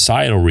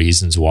societal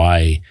reasons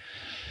why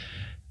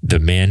the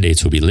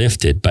mandates will be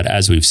lifted. But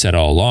as we've said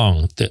all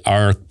along,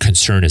 our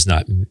concern is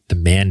not the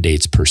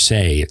mandates per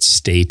se, it's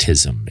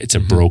statism. It's a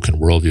broken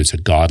worldview. It's a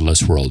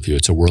godless worldview.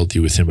 It's a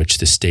worldview within which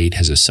the state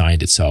has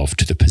assigned itself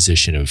to the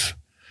position of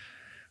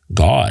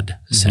God,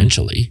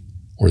 essentially,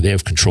 or they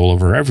have control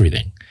over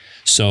everything.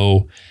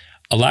 So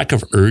a lack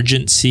of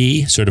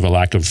urgency, sort of a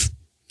lack of,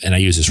 and I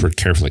use this word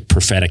carefully, like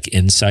prophetic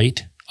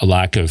insight, a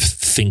lack of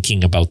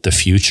thinking about the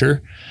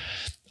future,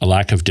 a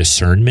lack of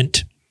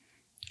discernment.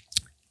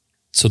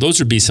 So those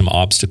would be some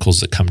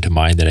obstacles that come to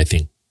mind that I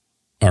think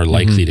are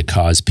likely to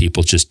cause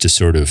people just to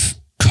sort of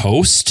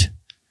coast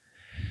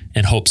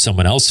and hope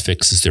someone else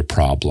fixes their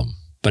problem.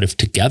 But if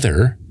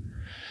together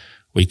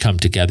we come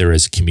together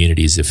as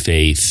communities of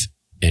faith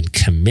and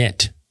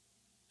commit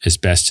as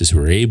best as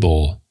we're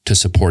able to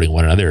supporting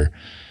one another,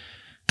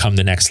 come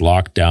the next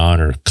lockdown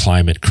or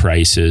climate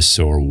crisis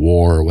or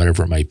war or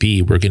whatever it might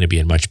be, we're going to be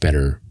in a much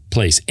better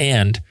place.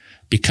 And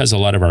because a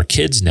lot of our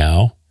kids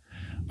now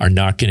are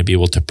not going to be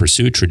able to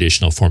pursue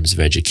traditional forms of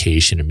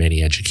education in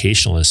many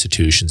educational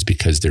institutions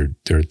because their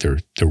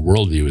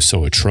worldview is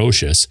so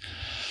atrocious,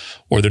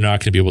 or they're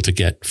not going to be able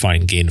to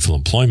find gainful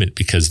employment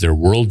because their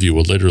worldview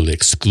will literally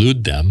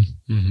exclude them.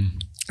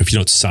 If you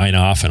don't sign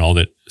off on all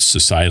the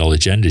societal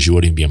agendas, you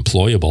wouldn't even be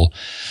employable.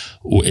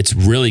 It's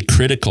really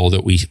critical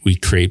that we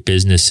create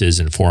businesses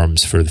and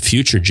forums for the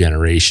future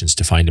generations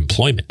to find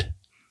employment,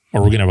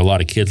 or we're going to have a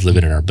lot of kids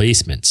living in our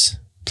basements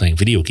playing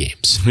video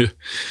games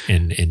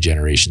in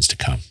generations to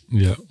come.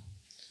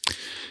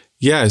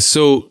 Yeah.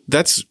 So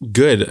that's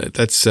good.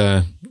 That's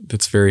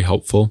very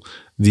helpful.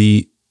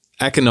 The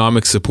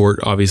economic support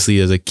obviously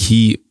is a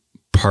key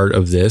part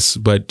of this,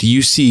 but do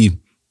you see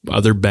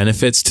other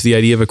benefits to the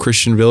idea of a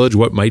Christian village?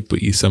 What might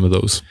be some of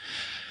those?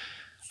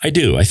 I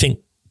do. I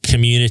think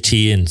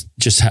community and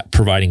just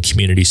providing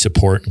community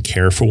support and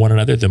care for one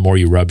another, the more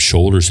you rub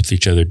shoulders with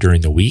each other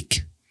during the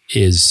week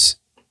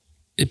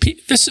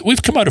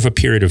we've come out of a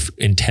period of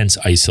intense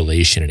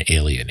isolation and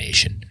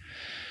alienation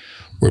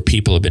where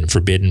people have been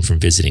forbidden from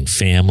visiting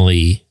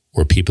family,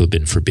 where people have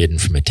been forbidden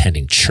from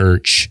attending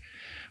church,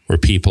 where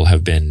people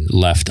have been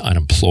left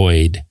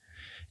unemployed.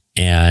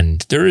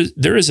 And there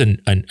is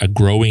a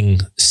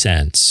growing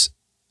sense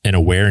and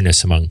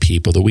awareness among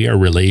people that we are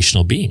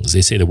relational beings.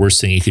 They say the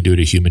worst thing you could do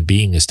to a human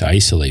being is to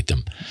isolate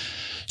them.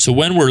 So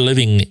when we're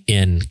living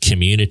in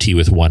community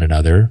with one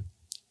another,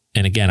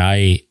 and again,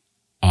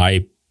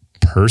 I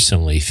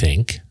personally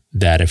think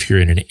that if you're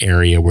in an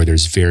area where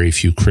there's very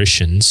few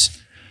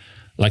Christians,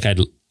 like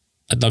I'd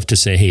love to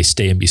say, hey,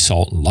 stay and be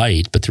salt and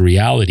light. But the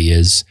reality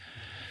is,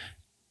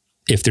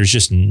 if there's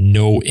just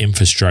no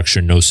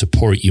infrastructure, no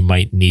support, you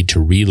might need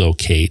to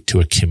relocate to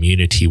a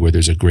community where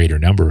there's a greater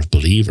number of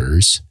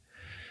believers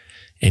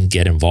and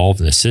get involved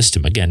in the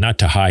system. Again, not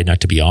to hide, not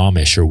to be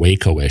Amish or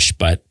Waco-ish,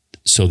 but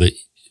so that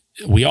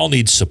we all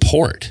need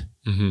support.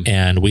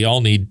 And we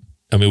all need,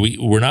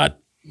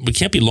 we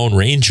can't be lone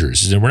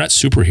rangers and we're not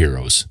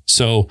superheroes.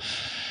 So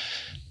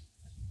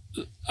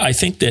I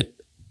think that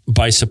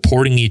by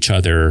supporting each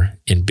other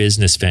in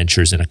business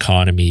ventures and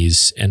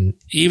economies and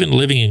even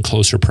living in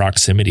closer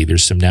proximity,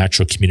 there's some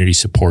natural community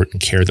support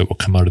and care that will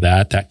come out of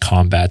that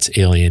combats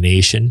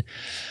alienation.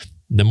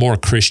 The more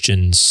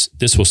Christians,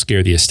 this will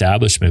scare the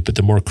establishment, but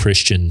the more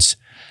Christians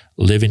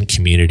live in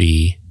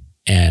community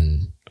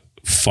and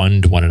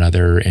fund one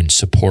another and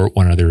support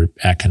one another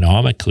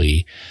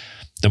economically,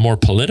 the more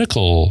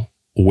political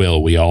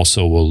will we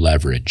also will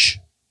leverage.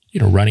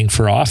 Running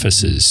for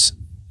offices,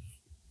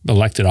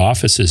 elected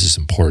offices is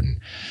important.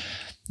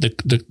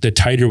 The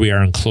tighter we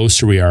are and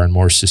closer we are and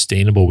more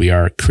sustainable we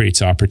are, it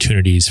creates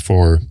opportunities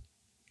for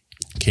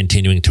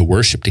continuing to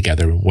worship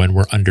together when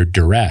we're under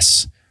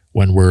duress,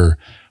 when we're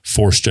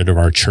forced out of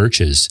our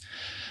churches.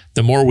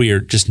 The more we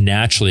are just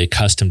naturally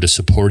accustomed to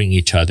supporting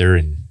each other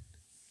and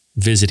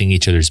visiting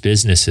each other's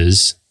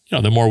businesses,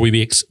 the more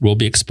we'll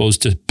be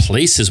exposed to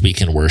places we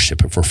can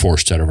worship if we're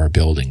forced out of our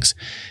buildings,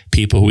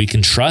 people who we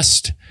can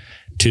trust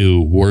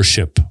to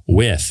worship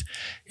with,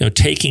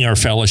 taking our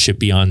fellowship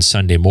beyond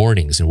Sunday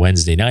mornings and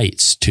Wednesday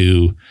nights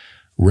to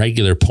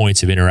regular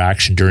points of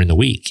interaction during the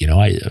week.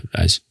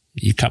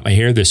 You cut my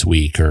hair this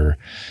week, or,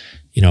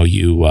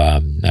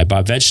 I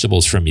bought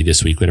vegetables from you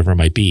this week, whatever it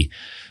might be.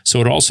 So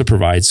it also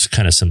provides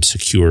kind of some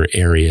secure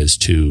areas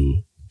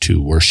to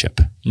worship.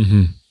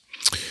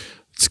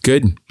 It's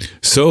good.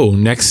 So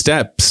next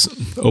steps,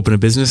 open a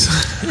business.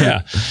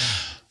 Yeah.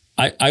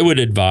 I would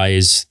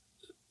advise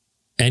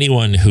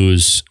anyone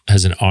has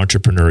an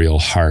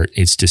entrepreneurial heart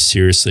needs to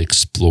seriously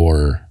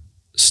explore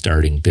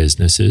starting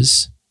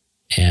businesses.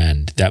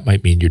 And that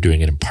might mean you're doing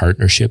it in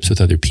partnerships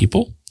with other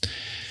people.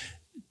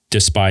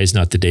 Despise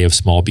not the day of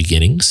small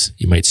beginnings.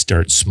 You might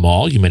start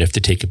small. You might have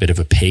to take a bit of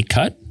a pay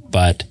cut,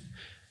 but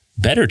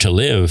better to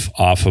live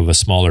off of a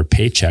smaller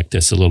paycheck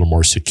that's a little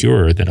more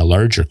secure than a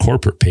larger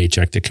corporate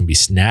paycheck that can be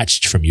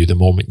snatched from you the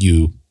moment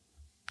you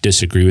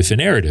disagree with the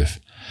narrative.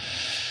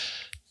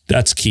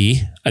 That's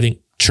key. I think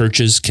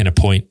churches can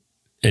appoint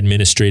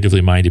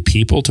administratively minded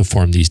people to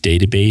form these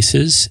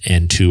databases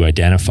and to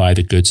identify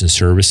the goods and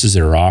services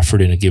that are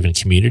offered in a given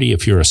community.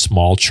 If you're a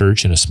small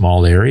church in a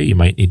small area, you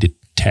might need to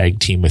tag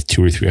team with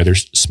 2 or 3 other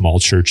small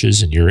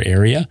churches in your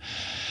area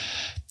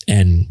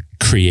and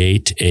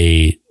create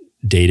a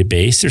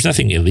database. There's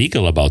nothing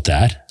illegal about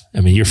that.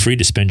 I mean, you're free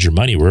to spend your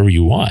money wherever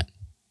you want.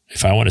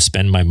 If I want to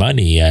spend my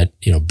money at,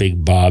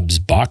 Big Bob's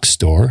box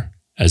store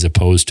as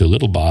opposed to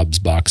Little Bob's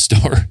box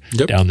store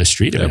down the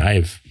street, I mean, I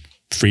have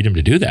freedom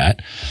to do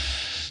that.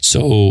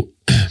 So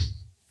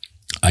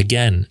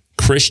again,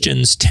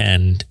 Christians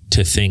tend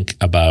to think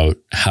about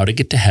how to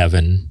get to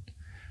heaven,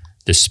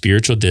 the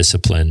spiritual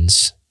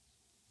disciplines,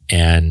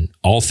 and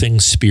all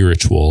things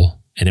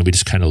spiritual. And then we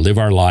just kind of live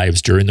our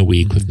lives during the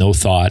week with no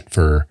thought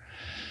for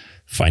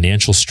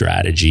financial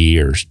strategy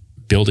or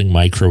building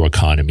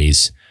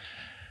microeconomies.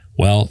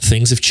 Well,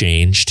 things have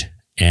changed,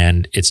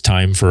 and it's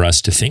time for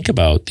us to think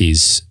about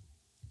these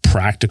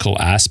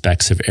practical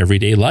aspects of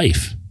everyday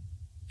life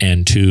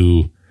and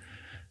to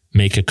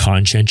make a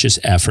conscientious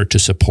effort to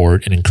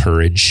support and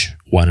encourage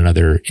one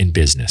another in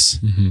business.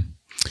 Mm-hmm.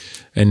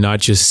 And not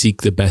just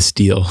seek the best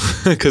deal,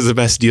 because the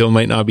best deal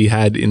might not be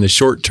had in the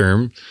short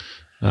term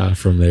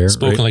from there.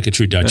 Spoken right? like a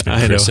true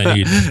Dutchman, Chris. I know.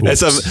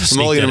 I'm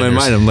all in my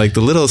mind. I'm like,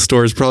 the little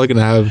store is probably going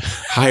to have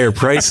higher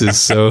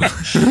prices. So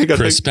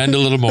Chris, spend a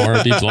little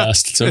more, be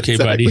blessed. It's okay,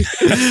 buddy.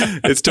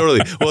 It's totally,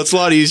 it's a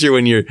lot easier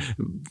when you're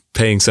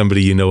paying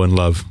somebody you know and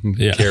love and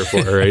care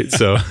for, right?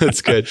 So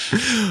that's good.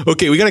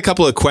 Okay, we got a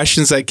couple of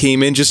questions that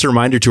came in. Just a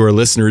reminder to our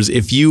listeners,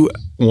 if you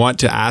want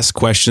to ask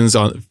questions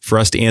for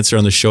us to answer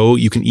on the show,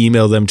 you can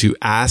email them to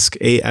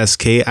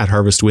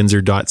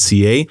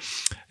ask@harvestwindsor.ca.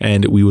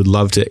 And we would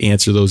love to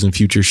answer those in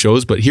future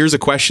shows. But here's a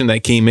question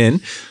that came in,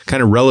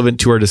 kind of relevant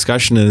to our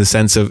discussion in the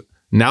sense of,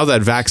 now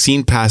that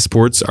vaccine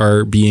passports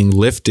are being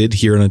lifted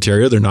here in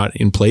Ontario, they're not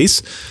in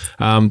place.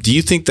 Do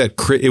you think that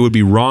it would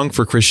be wrong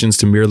for Christians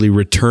to merely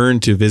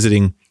return to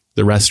visiting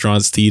the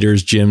restaurants,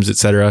 theaters, gyms,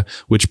 etc.,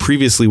 which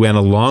previously went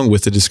along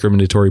with the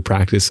discriminatory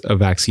practice of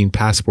vaccine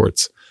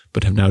passports,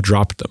 but have now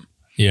dropped them?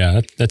 Yeah,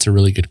 that's a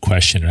really good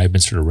question. And I've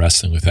been sort of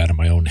wrestling with that in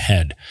my own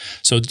head.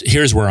 So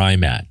here's where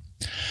I'm at.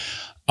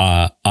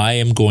 I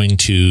am going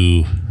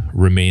to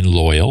remain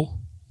loyal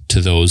to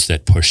those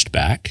that pushed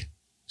back.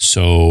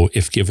 So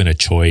if given a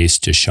choice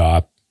to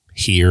shop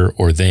here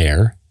or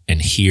there, and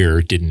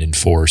here didn't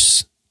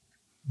enforce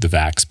the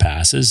vax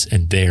passes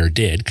and there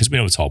did, because we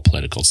know it's all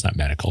political, it's not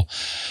medical,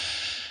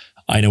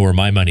 I know where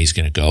my money's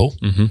going to go.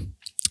 Mm-hmm.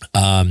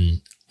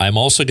 I'm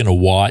also going to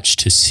watch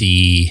to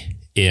see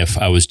if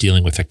I was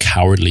dealing with a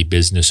cowardly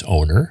business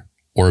owner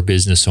or a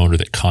business owner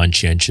that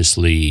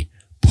conscientiously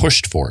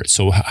pushed for it.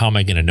 So how am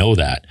I going to know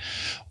that?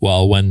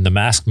 Well, when the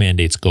mask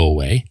mandates go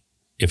away,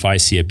 if I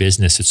see a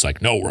business, it's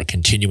like, no, we're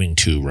continuing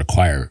to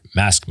require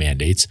mask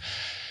mandates,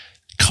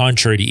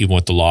 contrary to even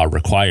what the law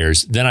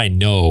requires, then I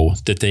know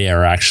that they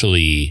are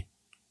actually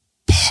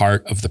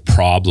part of the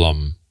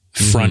problem,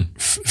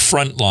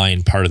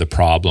 frontline part of the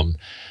problem.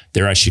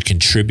 They're actually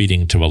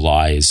contributing to the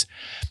lies.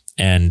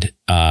 And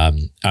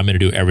I'm going to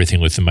do everything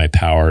within my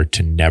power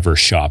to never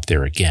shop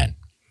there again.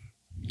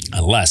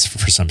 Unless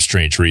for some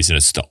strange reason,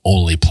 it's the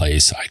only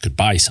place I could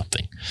buy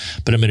something.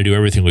 But I'm going to do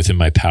everything within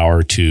my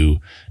power to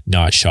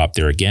not shop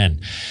there again.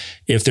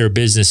 If there are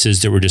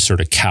businesses that were just sort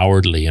of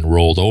cowardly and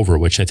rolled over,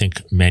 which I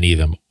think many of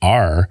them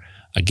are,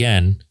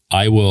 again,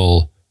 I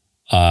will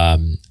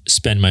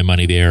spend my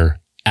money there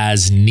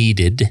as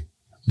needed,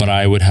 but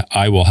I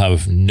will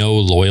have no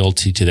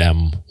loyalty to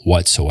them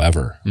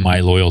whatsoever. Mm-hmm. My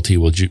loyalty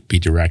will be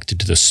directed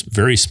to this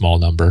very small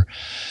number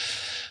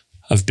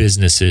of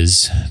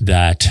businesses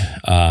that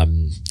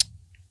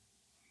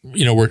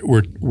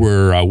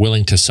we're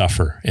willing to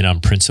suffer and on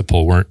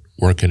principle weren't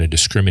going to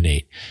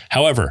discriminate.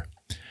 However,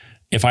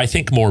 if I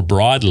think more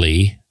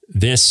broadly,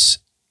 the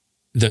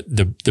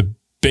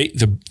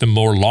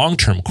more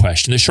long-term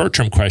question, the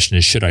short-term question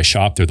is, should I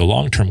shop there? The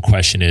long-term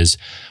question is,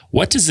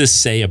 what does this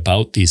say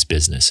about these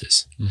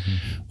businesses?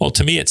 Mm-hmm. Well,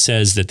 to me, it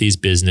says that these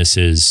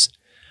businesses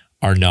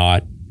are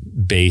not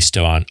based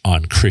on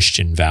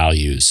Christian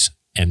values.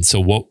 And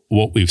so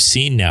what we've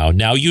seen now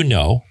you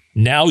know,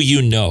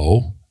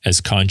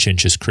 as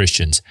conscientious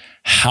Christians,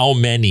 how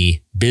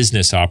many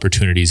business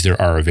opportunities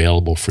there are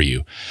available for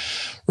you.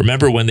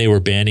 Remember when they were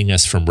banning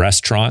us from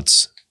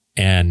restaurants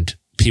and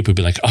people would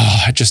be like,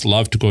 oh, I just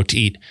love to go to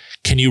eat.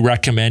 Can you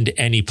recommend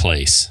any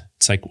place?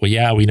 It's like, well,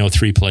 yeah, we know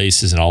 3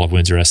 places in all of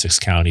Windsor, Essex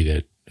County,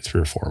 that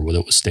 3 or 4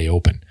 that will stay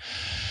open.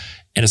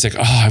 And it's like,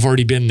 oh, I've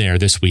already been there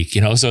this week,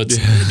 so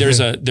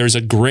there's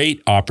a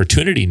great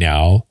opportunity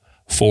now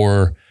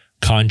for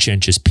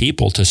conscientious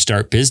people to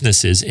start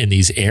businesses in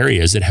these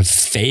areas that have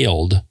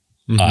failed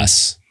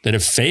us,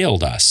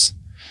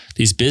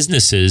 these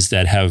businesses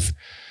that have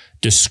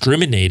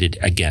discriminated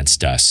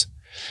against us,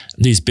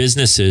 these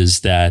businesses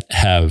that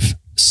have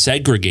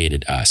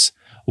segregated us.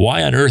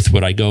 Why on earth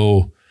would I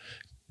go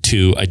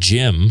to a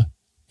gym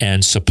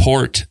and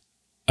support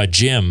a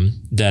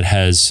gym that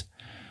has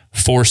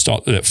forced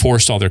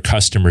all their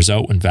customers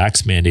out when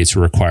vax mandates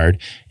were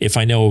required, if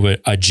I know of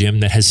a gym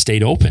that has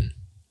stayed open?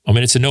 I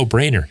mean, it's a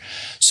no-brainer.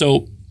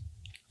 So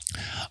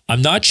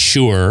I'm not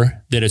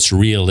sure that it's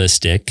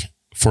realistic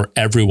for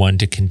everyone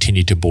to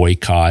continue to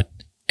boycott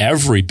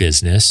every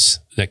business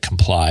that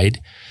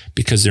complied,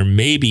 because there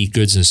may be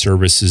goods and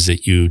services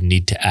that you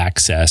need to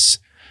access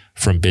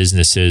from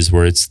businesses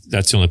where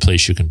that's the only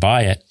place you can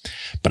buy it.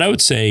 But I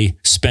would say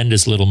spend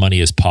as little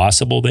money as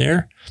possible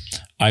there.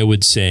 I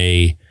would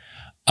say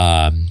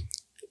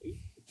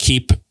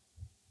keep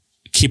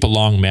a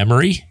long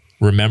memory,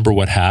 remember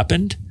what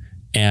happened,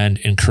 and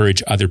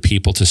encourage other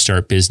people to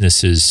start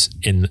businesses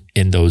in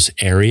those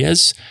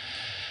areas.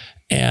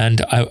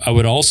 And I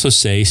would also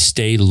say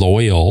stay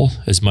loyal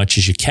as much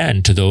as you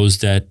can to those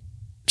that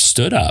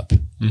stood up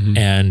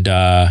and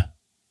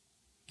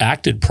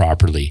acted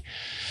properly.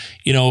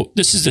 You know,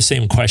 this is the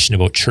same question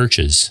about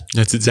churches.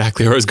 That's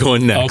exactly where I was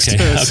going next.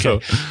 Okay.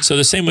 So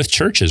the same with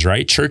churches,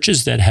 right?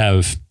 Churches that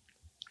have,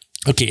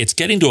 it's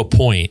getting to a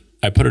point.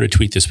 I put out a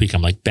tweet this week.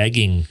 I'm like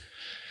begging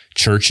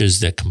churches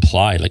that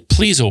comply, like,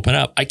 please open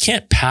up. I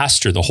can't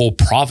pastor the whole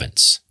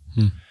province.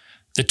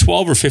 The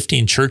 12 or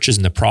 15 churches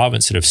in the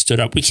province that have stood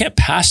up, we can't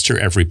pastor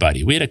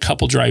everybody. We had two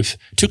couples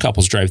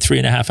drive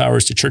 3.5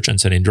 hours to church on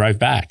Sunday and drive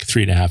back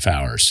 3.5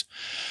 hours.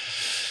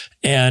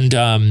 And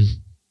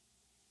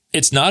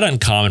it's not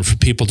uncommon for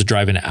people to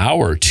drive an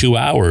hour, 2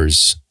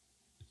 hours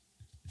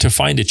to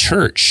find a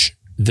church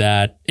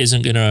that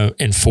isn't going to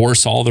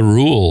enforce all the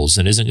rules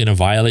and isn't going to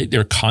violate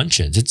their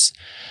conscience.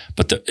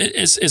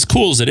 As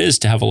cool as it is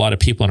to have a lot of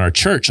people in our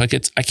church, I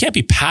can't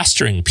be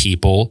pastoring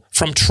people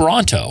from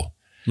Toronto,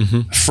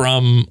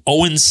 from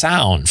Owen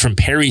Sound, from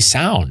Perry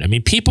Sound. I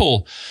mean,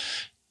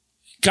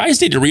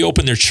 guys need to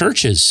reopen their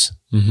churches,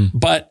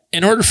 but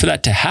in order for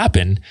that to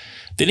happen,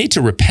 they need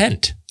to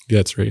repent.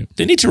 That's right.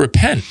 They need to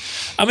repent.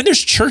 I mean,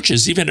 there's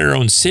churches, even in our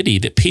own city,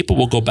 that people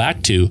will go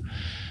back to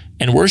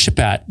and worship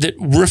at that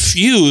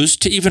refuse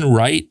to even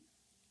write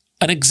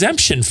an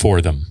exemption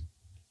for them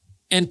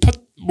and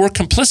we're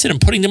complicit in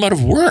putting them out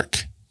of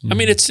work. I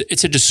mean, it's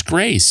a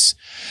disgrace.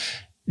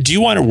 Do you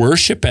want to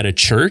worship at a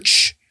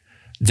church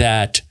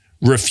that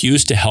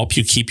refused to help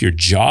you keep your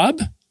job?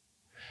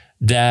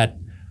 There's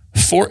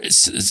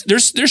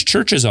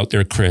churches out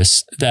there,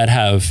 Chris, that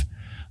have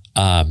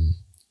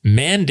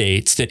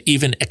mandates that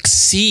even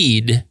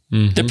exceed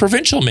the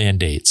provincial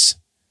mandates.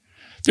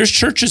 There's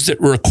churches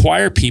that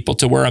require people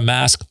to wear a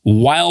mask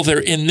while they're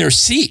in their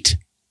seat,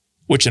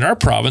 which in our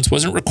province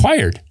wasn't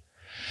required.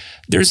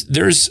 There was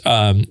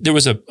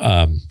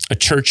a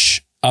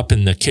church up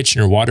in the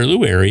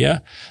Kitchener-Waterloo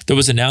area that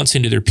was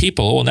announcing to their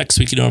people, well, next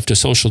week you don't have to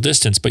social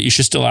distance, but you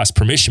should still ask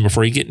permission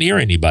before you get near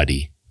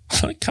anybody.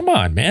 Like, come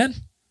on, man.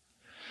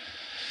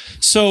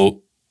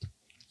 So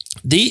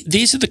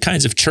these are the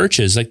kinds of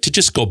churches, like, to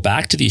just go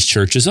back to these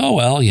churches, oh,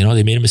 well,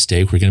 they made a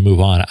mistake, we're going to move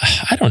on.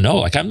 I don't know.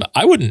 Like, I'm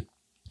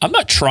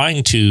not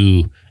trying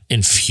to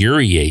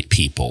infuriate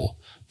people,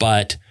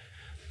 but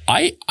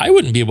I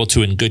wouldn't be able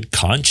to, in good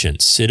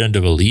conscience, sit under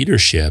the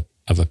leadership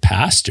of a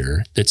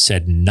pastor that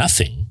said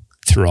nothing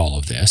through all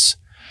of this,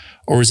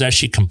 or was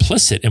actually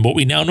complicit in what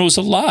we now know is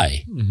a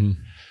lie.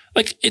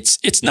 Like,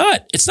 it's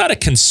not a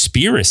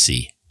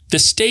conspiracy. The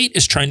state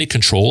is trying to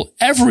control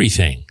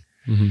everything.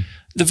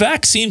 The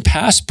vaccine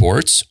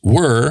passports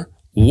were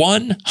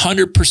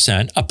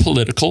 100% a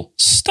political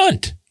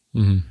stunt.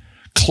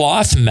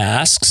 Cloth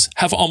masks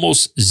have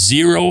almost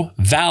zero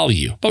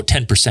value, about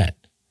 10%.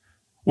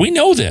 We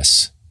know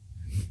this.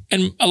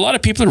 And a lot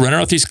of people are running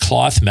around with these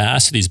cloth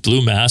masks, these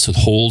blue masks with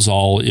holes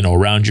all,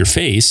 around your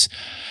face.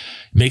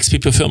 Makes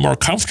people feel more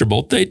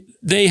comfortable.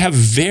 They have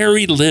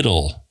very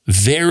little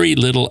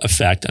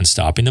effect on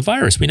stopping the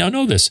virus. We now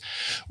know this.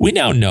 We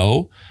now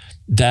know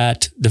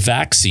that the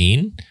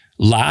vaccine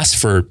lasts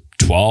for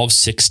 12,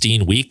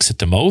 16 weeks at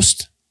the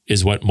most,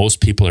 is what most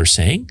people are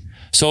saying.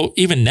 So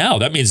even now,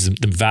 that means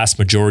the vast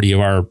majority of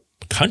our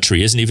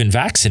country isn't even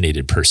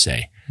vaccinated per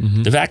se.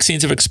 The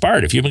vaccines have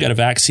expired. If you haven't got a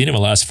vaccine in the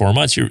last 4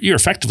 months, you're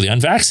effectively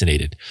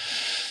unvaccinated.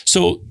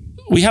 So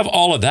we have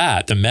all of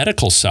that, the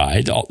medical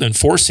side,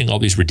 enforcing all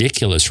these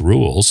ridiculous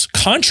rules,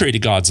 contrary to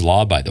God's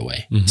law, by the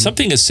way.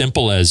 Something as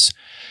simple as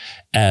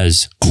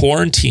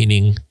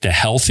quarantining the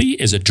healthy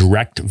is a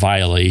direct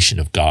violation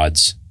of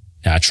God's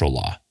natural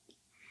law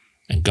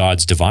and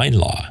God's divine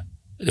law.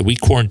 We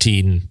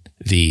quarantine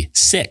the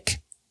sick.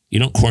 You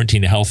don't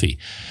quarantine the healthy.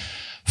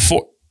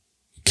 For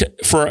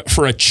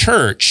a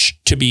church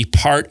to be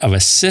part of a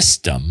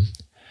system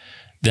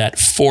that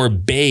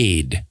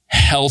forbade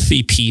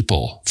healthy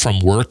people from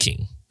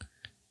working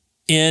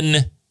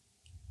in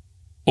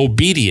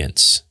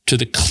obedience to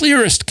the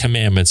clearest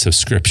commandments of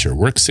Scripture,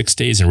 work 6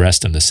 days and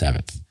rest on the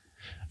seventh.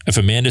 If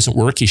a man doesn't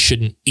work, he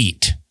shouldn't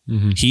eat.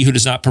 He who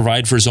does not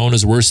provide for his own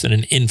is worse than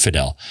an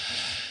infidel.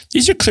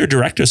 These are clear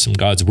directives from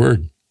God's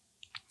word.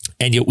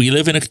 And yet we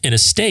live in a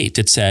state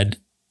that said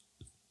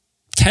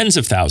tens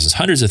of thousands,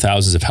 hundreds of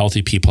thousands of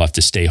healthy people have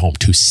to stay home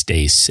to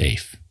stay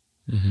safe.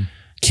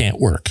 Can't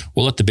work.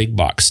 We'll let the big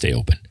box stay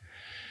open.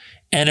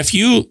 And if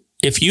you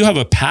have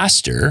a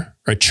pastor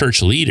or a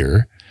church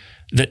leader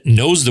that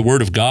knows the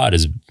word of God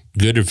is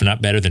good, if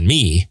not better than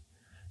me,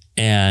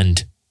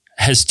 and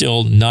has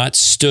still not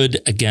stood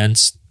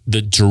against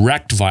the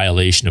direct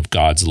violation of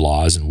God's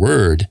laws and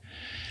word,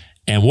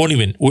 and won't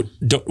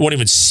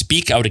even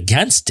speak out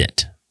against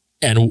it,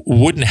 and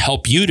wouldn't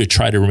help you to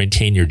try to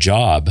maintain your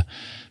job.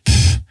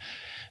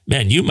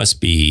 Man, you must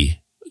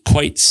be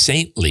quite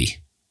saintly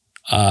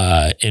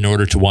in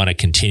order to want to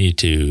continue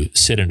to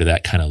sit under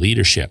that kind of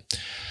leadership.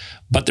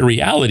 But the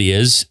reality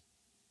is,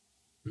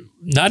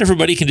 not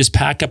everybody can just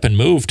pack up and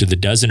move to the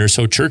dozen or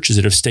so churches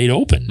that have stayed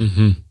open.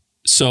 Mm-hmm.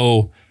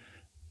 So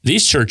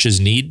these churches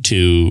need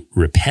to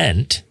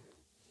repent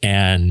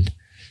and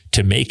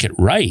to make it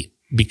right,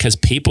 because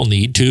people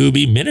need to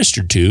be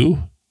ministered to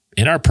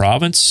in our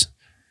province,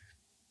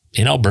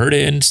 in Alberta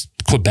and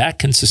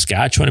Quebec and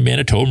Saskatchewan and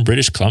Manitoba and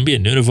British Columbia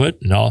and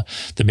Nunavut and all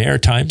the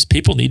Maritimes.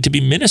 People need to be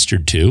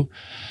ministered to.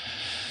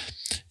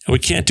 And we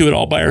can't do it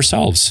all by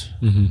ourselves.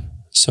 Mm-hmm.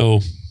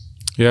 So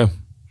yeah,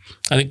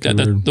 I think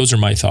that those are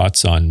my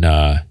thoughts on,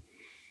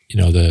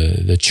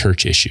 the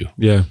church issue.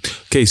 Yeah.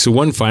 Okay. So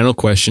one final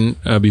question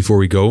before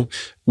we go.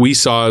 We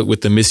saw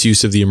with the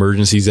misuse of the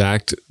Emergencies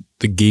Act,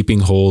 the gaping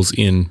holes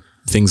in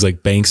things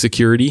like bank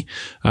security.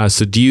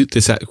 So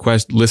this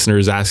listener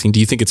is asking, do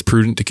you think it's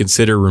prudent to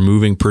consider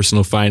removing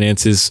personal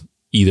finances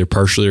either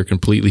partially or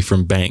completely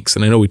from banks?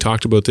 And I know we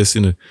talked about this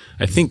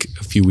I think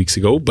a few weeks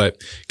ago,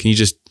 but can you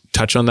just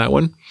touch on that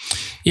one?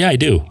 Yeah, I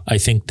do. I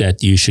think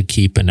that you should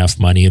keep enough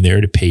money in there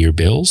to pay your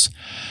bills.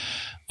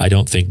 I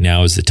don't think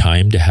now is the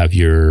time to have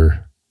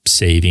your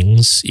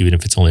savings, even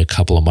if it's only a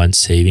couple of months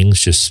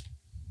savings, just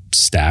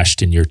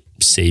stashed in your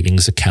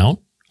savings account.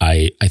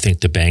 I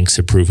think the banks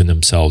have proven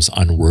themselves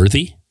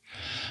unworthy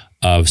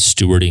of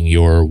stewarding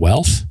your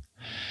wealth.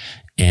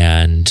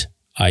 And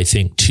I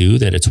think too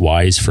that it's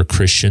wise for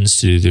Christians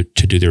to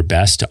do their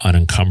best to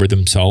unencumber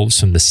themselves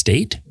from the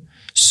state.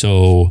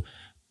 So,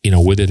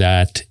 whether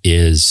that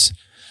is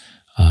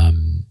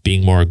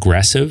being more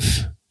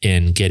aggressive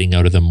in getting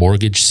out of the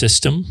mortgage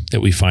system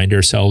that we find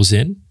ourselves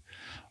in,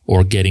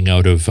 or getting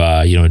out of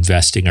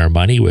investing our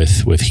money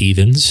with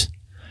heathens,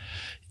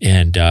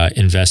 and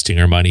investing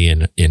our money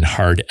in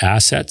hard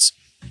assets,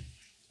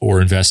 or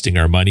investing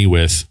our money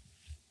with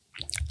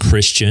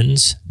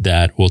Christians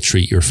that will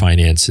treat your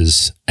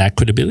finances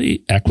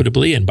equitably.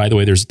 And by the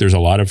way, there's a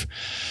lot of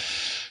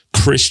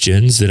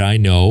Christians that I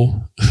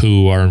know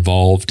who are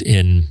involved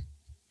in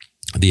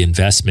the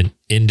investment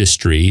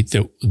industry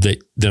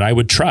that I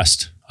would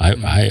trust.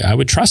 I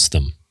would trust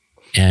them.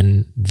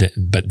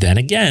 But then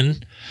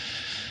again,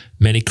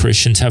 many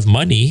Christians have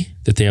money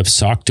that they have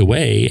socked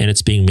away, and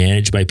it's being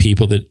managed by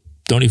people that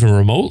don't even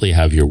remotely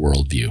have your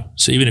worldview.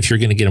 So even if you're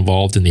going to get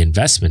involved in the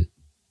investment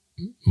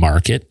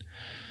market,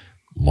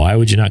 why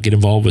would you not get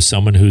involved with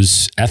someone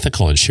who's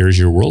ethical and shares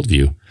your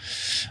worldview?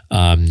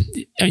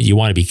 You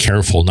want to be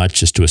careful not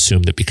just to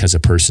assume that because a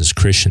person's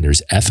Christian,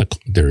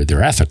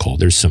 they're ethical.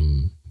 There's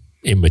some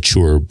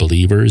immature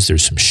believers.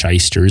 There's some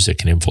shysters that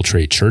can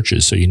infiltrate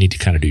churches. So you need to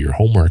kind of do your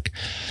homework.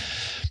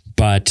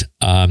 But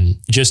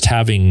just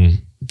having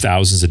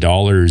thousands of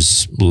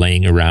dollars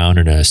laying around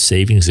in a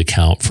savings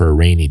account for a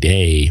rainy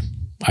day,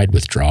 I'd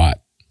withdraw it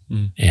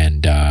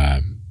and,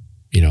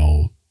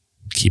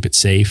 keep it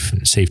safe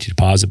in a safety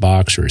deposit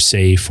box or a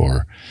safe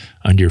or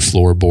under your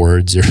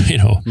floorboards or,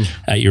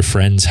 at your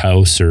friend's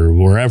house or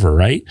wherever,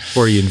 right?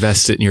 Or you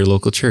invest it in your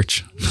local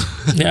church.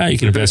 Yeah, you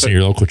can invest in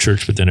your local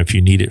church, but then if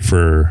you need it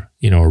for,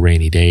 a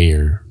rainy day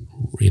or,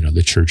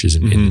 the church is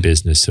in the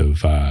business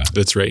of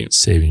that's right,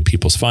 saving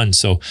people's funds.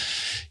 So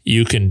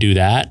you can do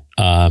that.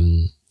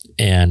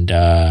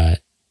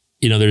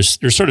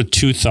 There's sort of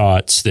two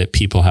thoughts that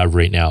people have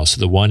right now.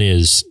 So the one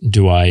is,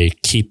 do I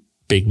keep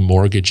big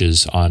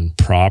mortgages on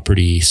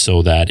property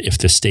so that if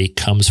the state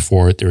comes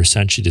for it, they're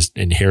essentially just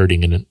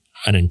inheriting an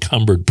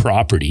unencumbered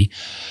property?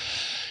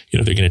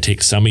 They're going to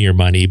take some of your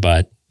money,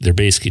 but they're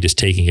basically just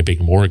taking a big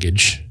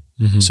mortgage.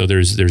 Mm-hmm. So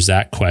there's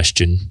that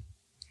question.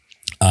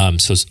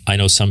 So I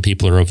know some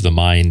people are of the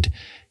mind,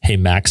 hey,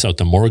 max out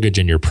the mortgage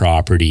in your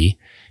property.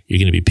 You're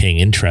going to be paying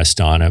interest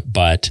on it,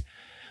 but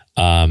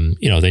then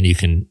you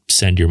can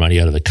send your money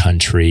out of the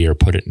country or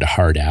put it into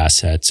hard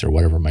assets or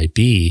whatever it might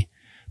be,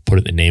 put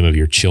it in the name of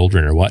your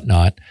children or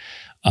whatnot.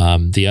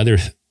 The other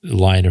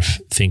line of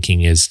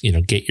thinking is,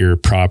 get your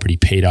property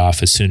paid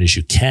off as soon as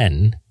you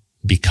can,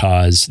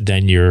 because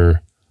then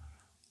you're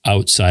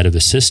outside of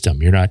the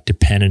system. You're not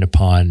dependent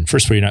upon,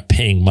 first of all, you're not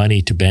paying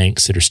money to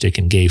banks that are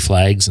sticking gay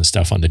flags and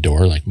stuff on the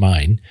door like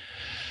mine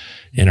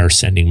and are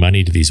sending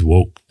money to these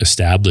woke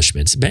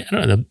establishments.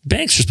 The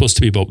banks are supposed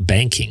to be about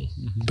banking,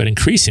 but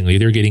increasingly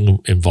they're getting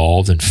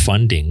involved in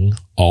funding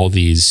all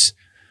these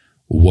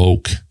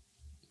woke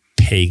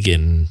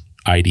pagan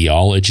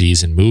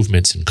ideologies and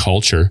movements and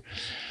culture.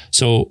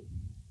 So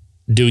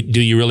do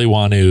you really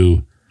want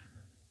to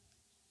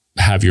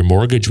have your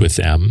mortgage with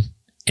them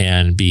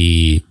and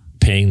be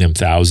paying them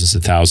thousands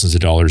and thousands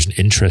of dollars in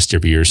interest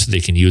every year so they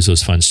can use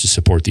those funds to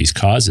support these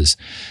causes?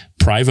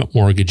 Private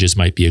mortgages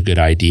might be a good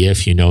idea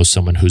if you know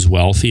someone who's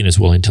wealthy and is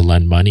willing to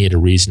lend money at a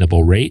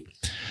reasonable rate.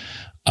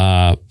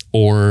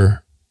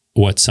 Or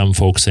what some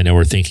folks I know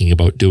are thinking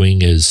about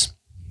doing is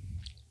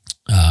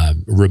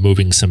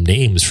removing some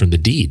names from the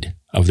deed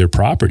of their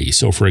property.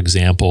 So, for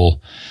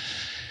example,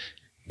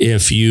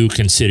 if you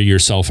consider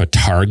yourself a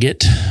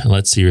target,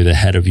 let's say you're the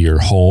head of your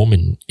home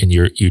and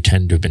you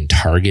tend to have been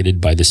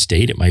targeted by the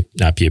state, it might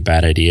not be a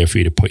bad idea for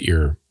you to put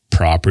your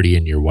property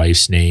in your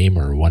wife's name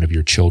or one of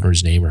your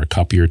children's name or a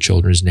couple of your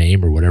children's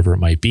name or whatever it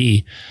might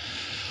be,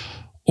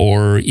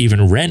 or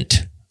even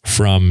rent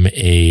from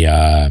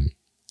a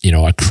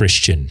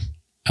Christian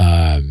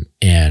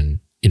and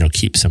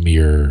keep some of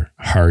your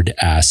hard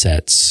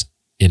assets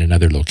in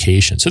another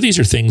location. So these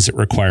are things that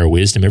require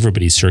wisdom.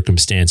 Everybody's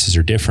circumstances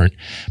are different,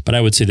 but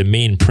I would say the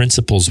main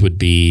principles would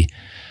be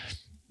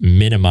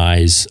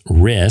minimize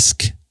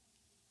risk,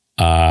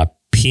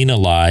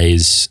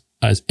 penalize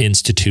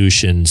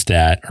institutions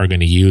that are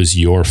going to use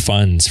your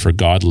funds for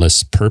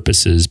godless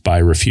purposes by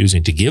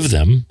refusing to give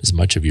them as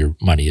much of your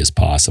money as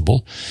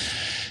possible,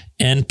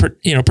 and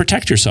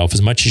protect yourself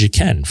as much as you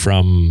can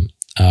from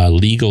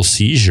legal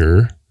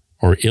seizure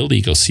or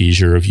illegal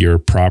seizure of your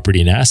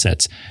property and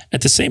assets.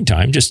 At the same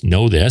time, just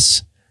know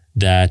this,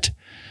 that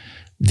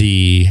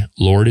the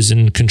Lord is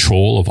in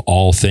control of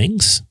all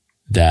things,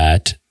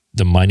 that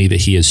the money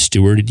that he has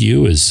stewarded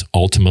you is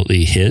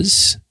ultimately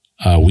his.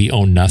 We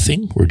own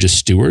nothing. We're just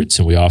stewards.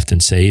 And we often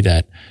say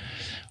that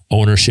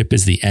ownership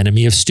is the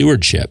enemy of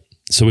stewardship.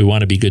 So we want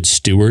to be good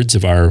stewards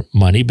of our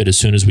money, but as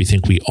soon as we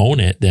think we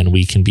own it, then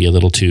we can be a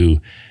little too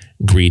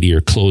greedy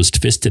or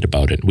closed-fisted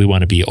about it. We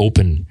want to be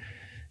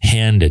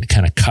open-handed,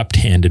 kind of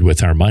cupped-handed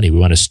with our money. We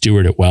want to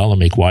steward it well and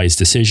make wise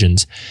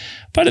decisions.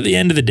 But at the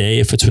end of the day,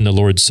 if it's in the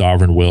Lord's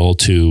sovereign will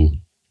to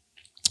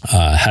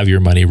have your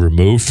money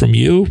removed from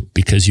you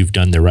because you've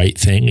done the right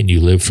thing and you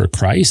live for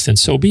Christ, then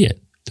so be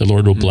it. The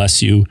Lord will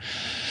bless you.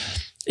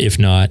 If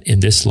not in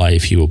this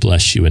life, he will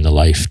bless you in the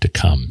life to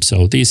come.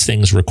 So these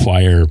things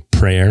require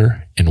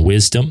prayer and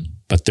wisdom,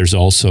 but there's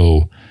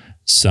also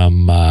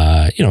some,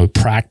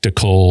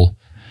 practical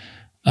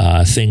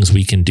things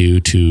we can do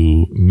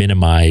to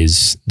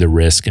minimize the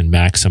risk and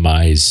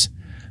maximize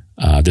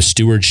the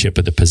stewardship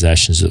of the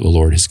possessions that the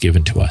Lord has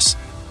given to us.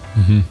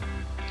 Mm-hmm.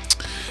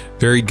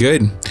 Very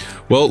good.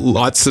 Well,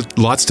 lots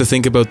to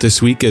think about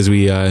this week as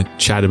we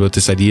chat about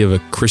this idea of a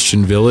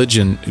Christian village,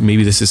 and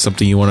maybe this is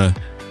something you want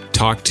to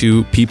talk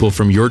to people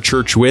from your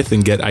church with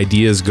and get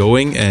ideas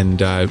going and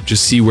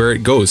just see where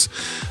it goes.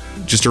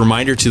 Just a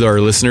reminder to our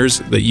listeners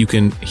that you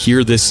can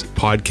hear this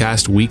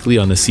podcast weekly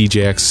on the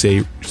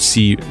CJXC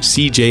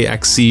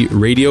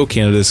Radio,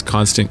 Canada's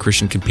constant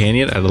Christian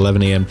companion, at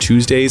 11 a.m.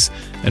 Tuesdays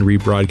and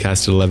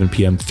rebroadcast at 11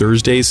 p.m.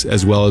 Thursdays,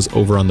 as well as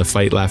over on the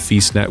Fight Laugh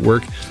Feast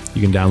Network.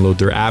 You can download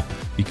their app.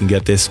 You can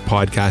get this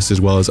podcast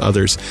as well as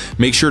others.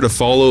 Make sure to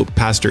follow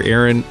Pastor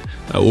Aaron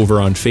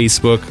over on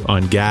Facebook,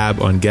 on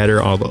Gab, on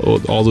Getter, all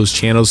those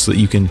channels so that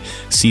you can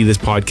see this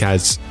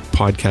podcast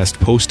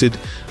posted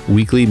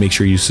weekly. Make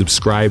sure you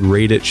subscribe,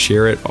 rate it,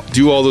 share it,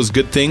 do all those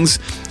good things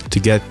to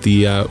get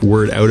the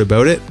word out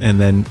about it. And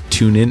then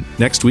tune in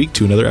next week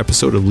to another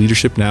episode of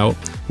Leadership Now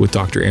with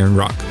Dr. Aaron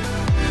Rock.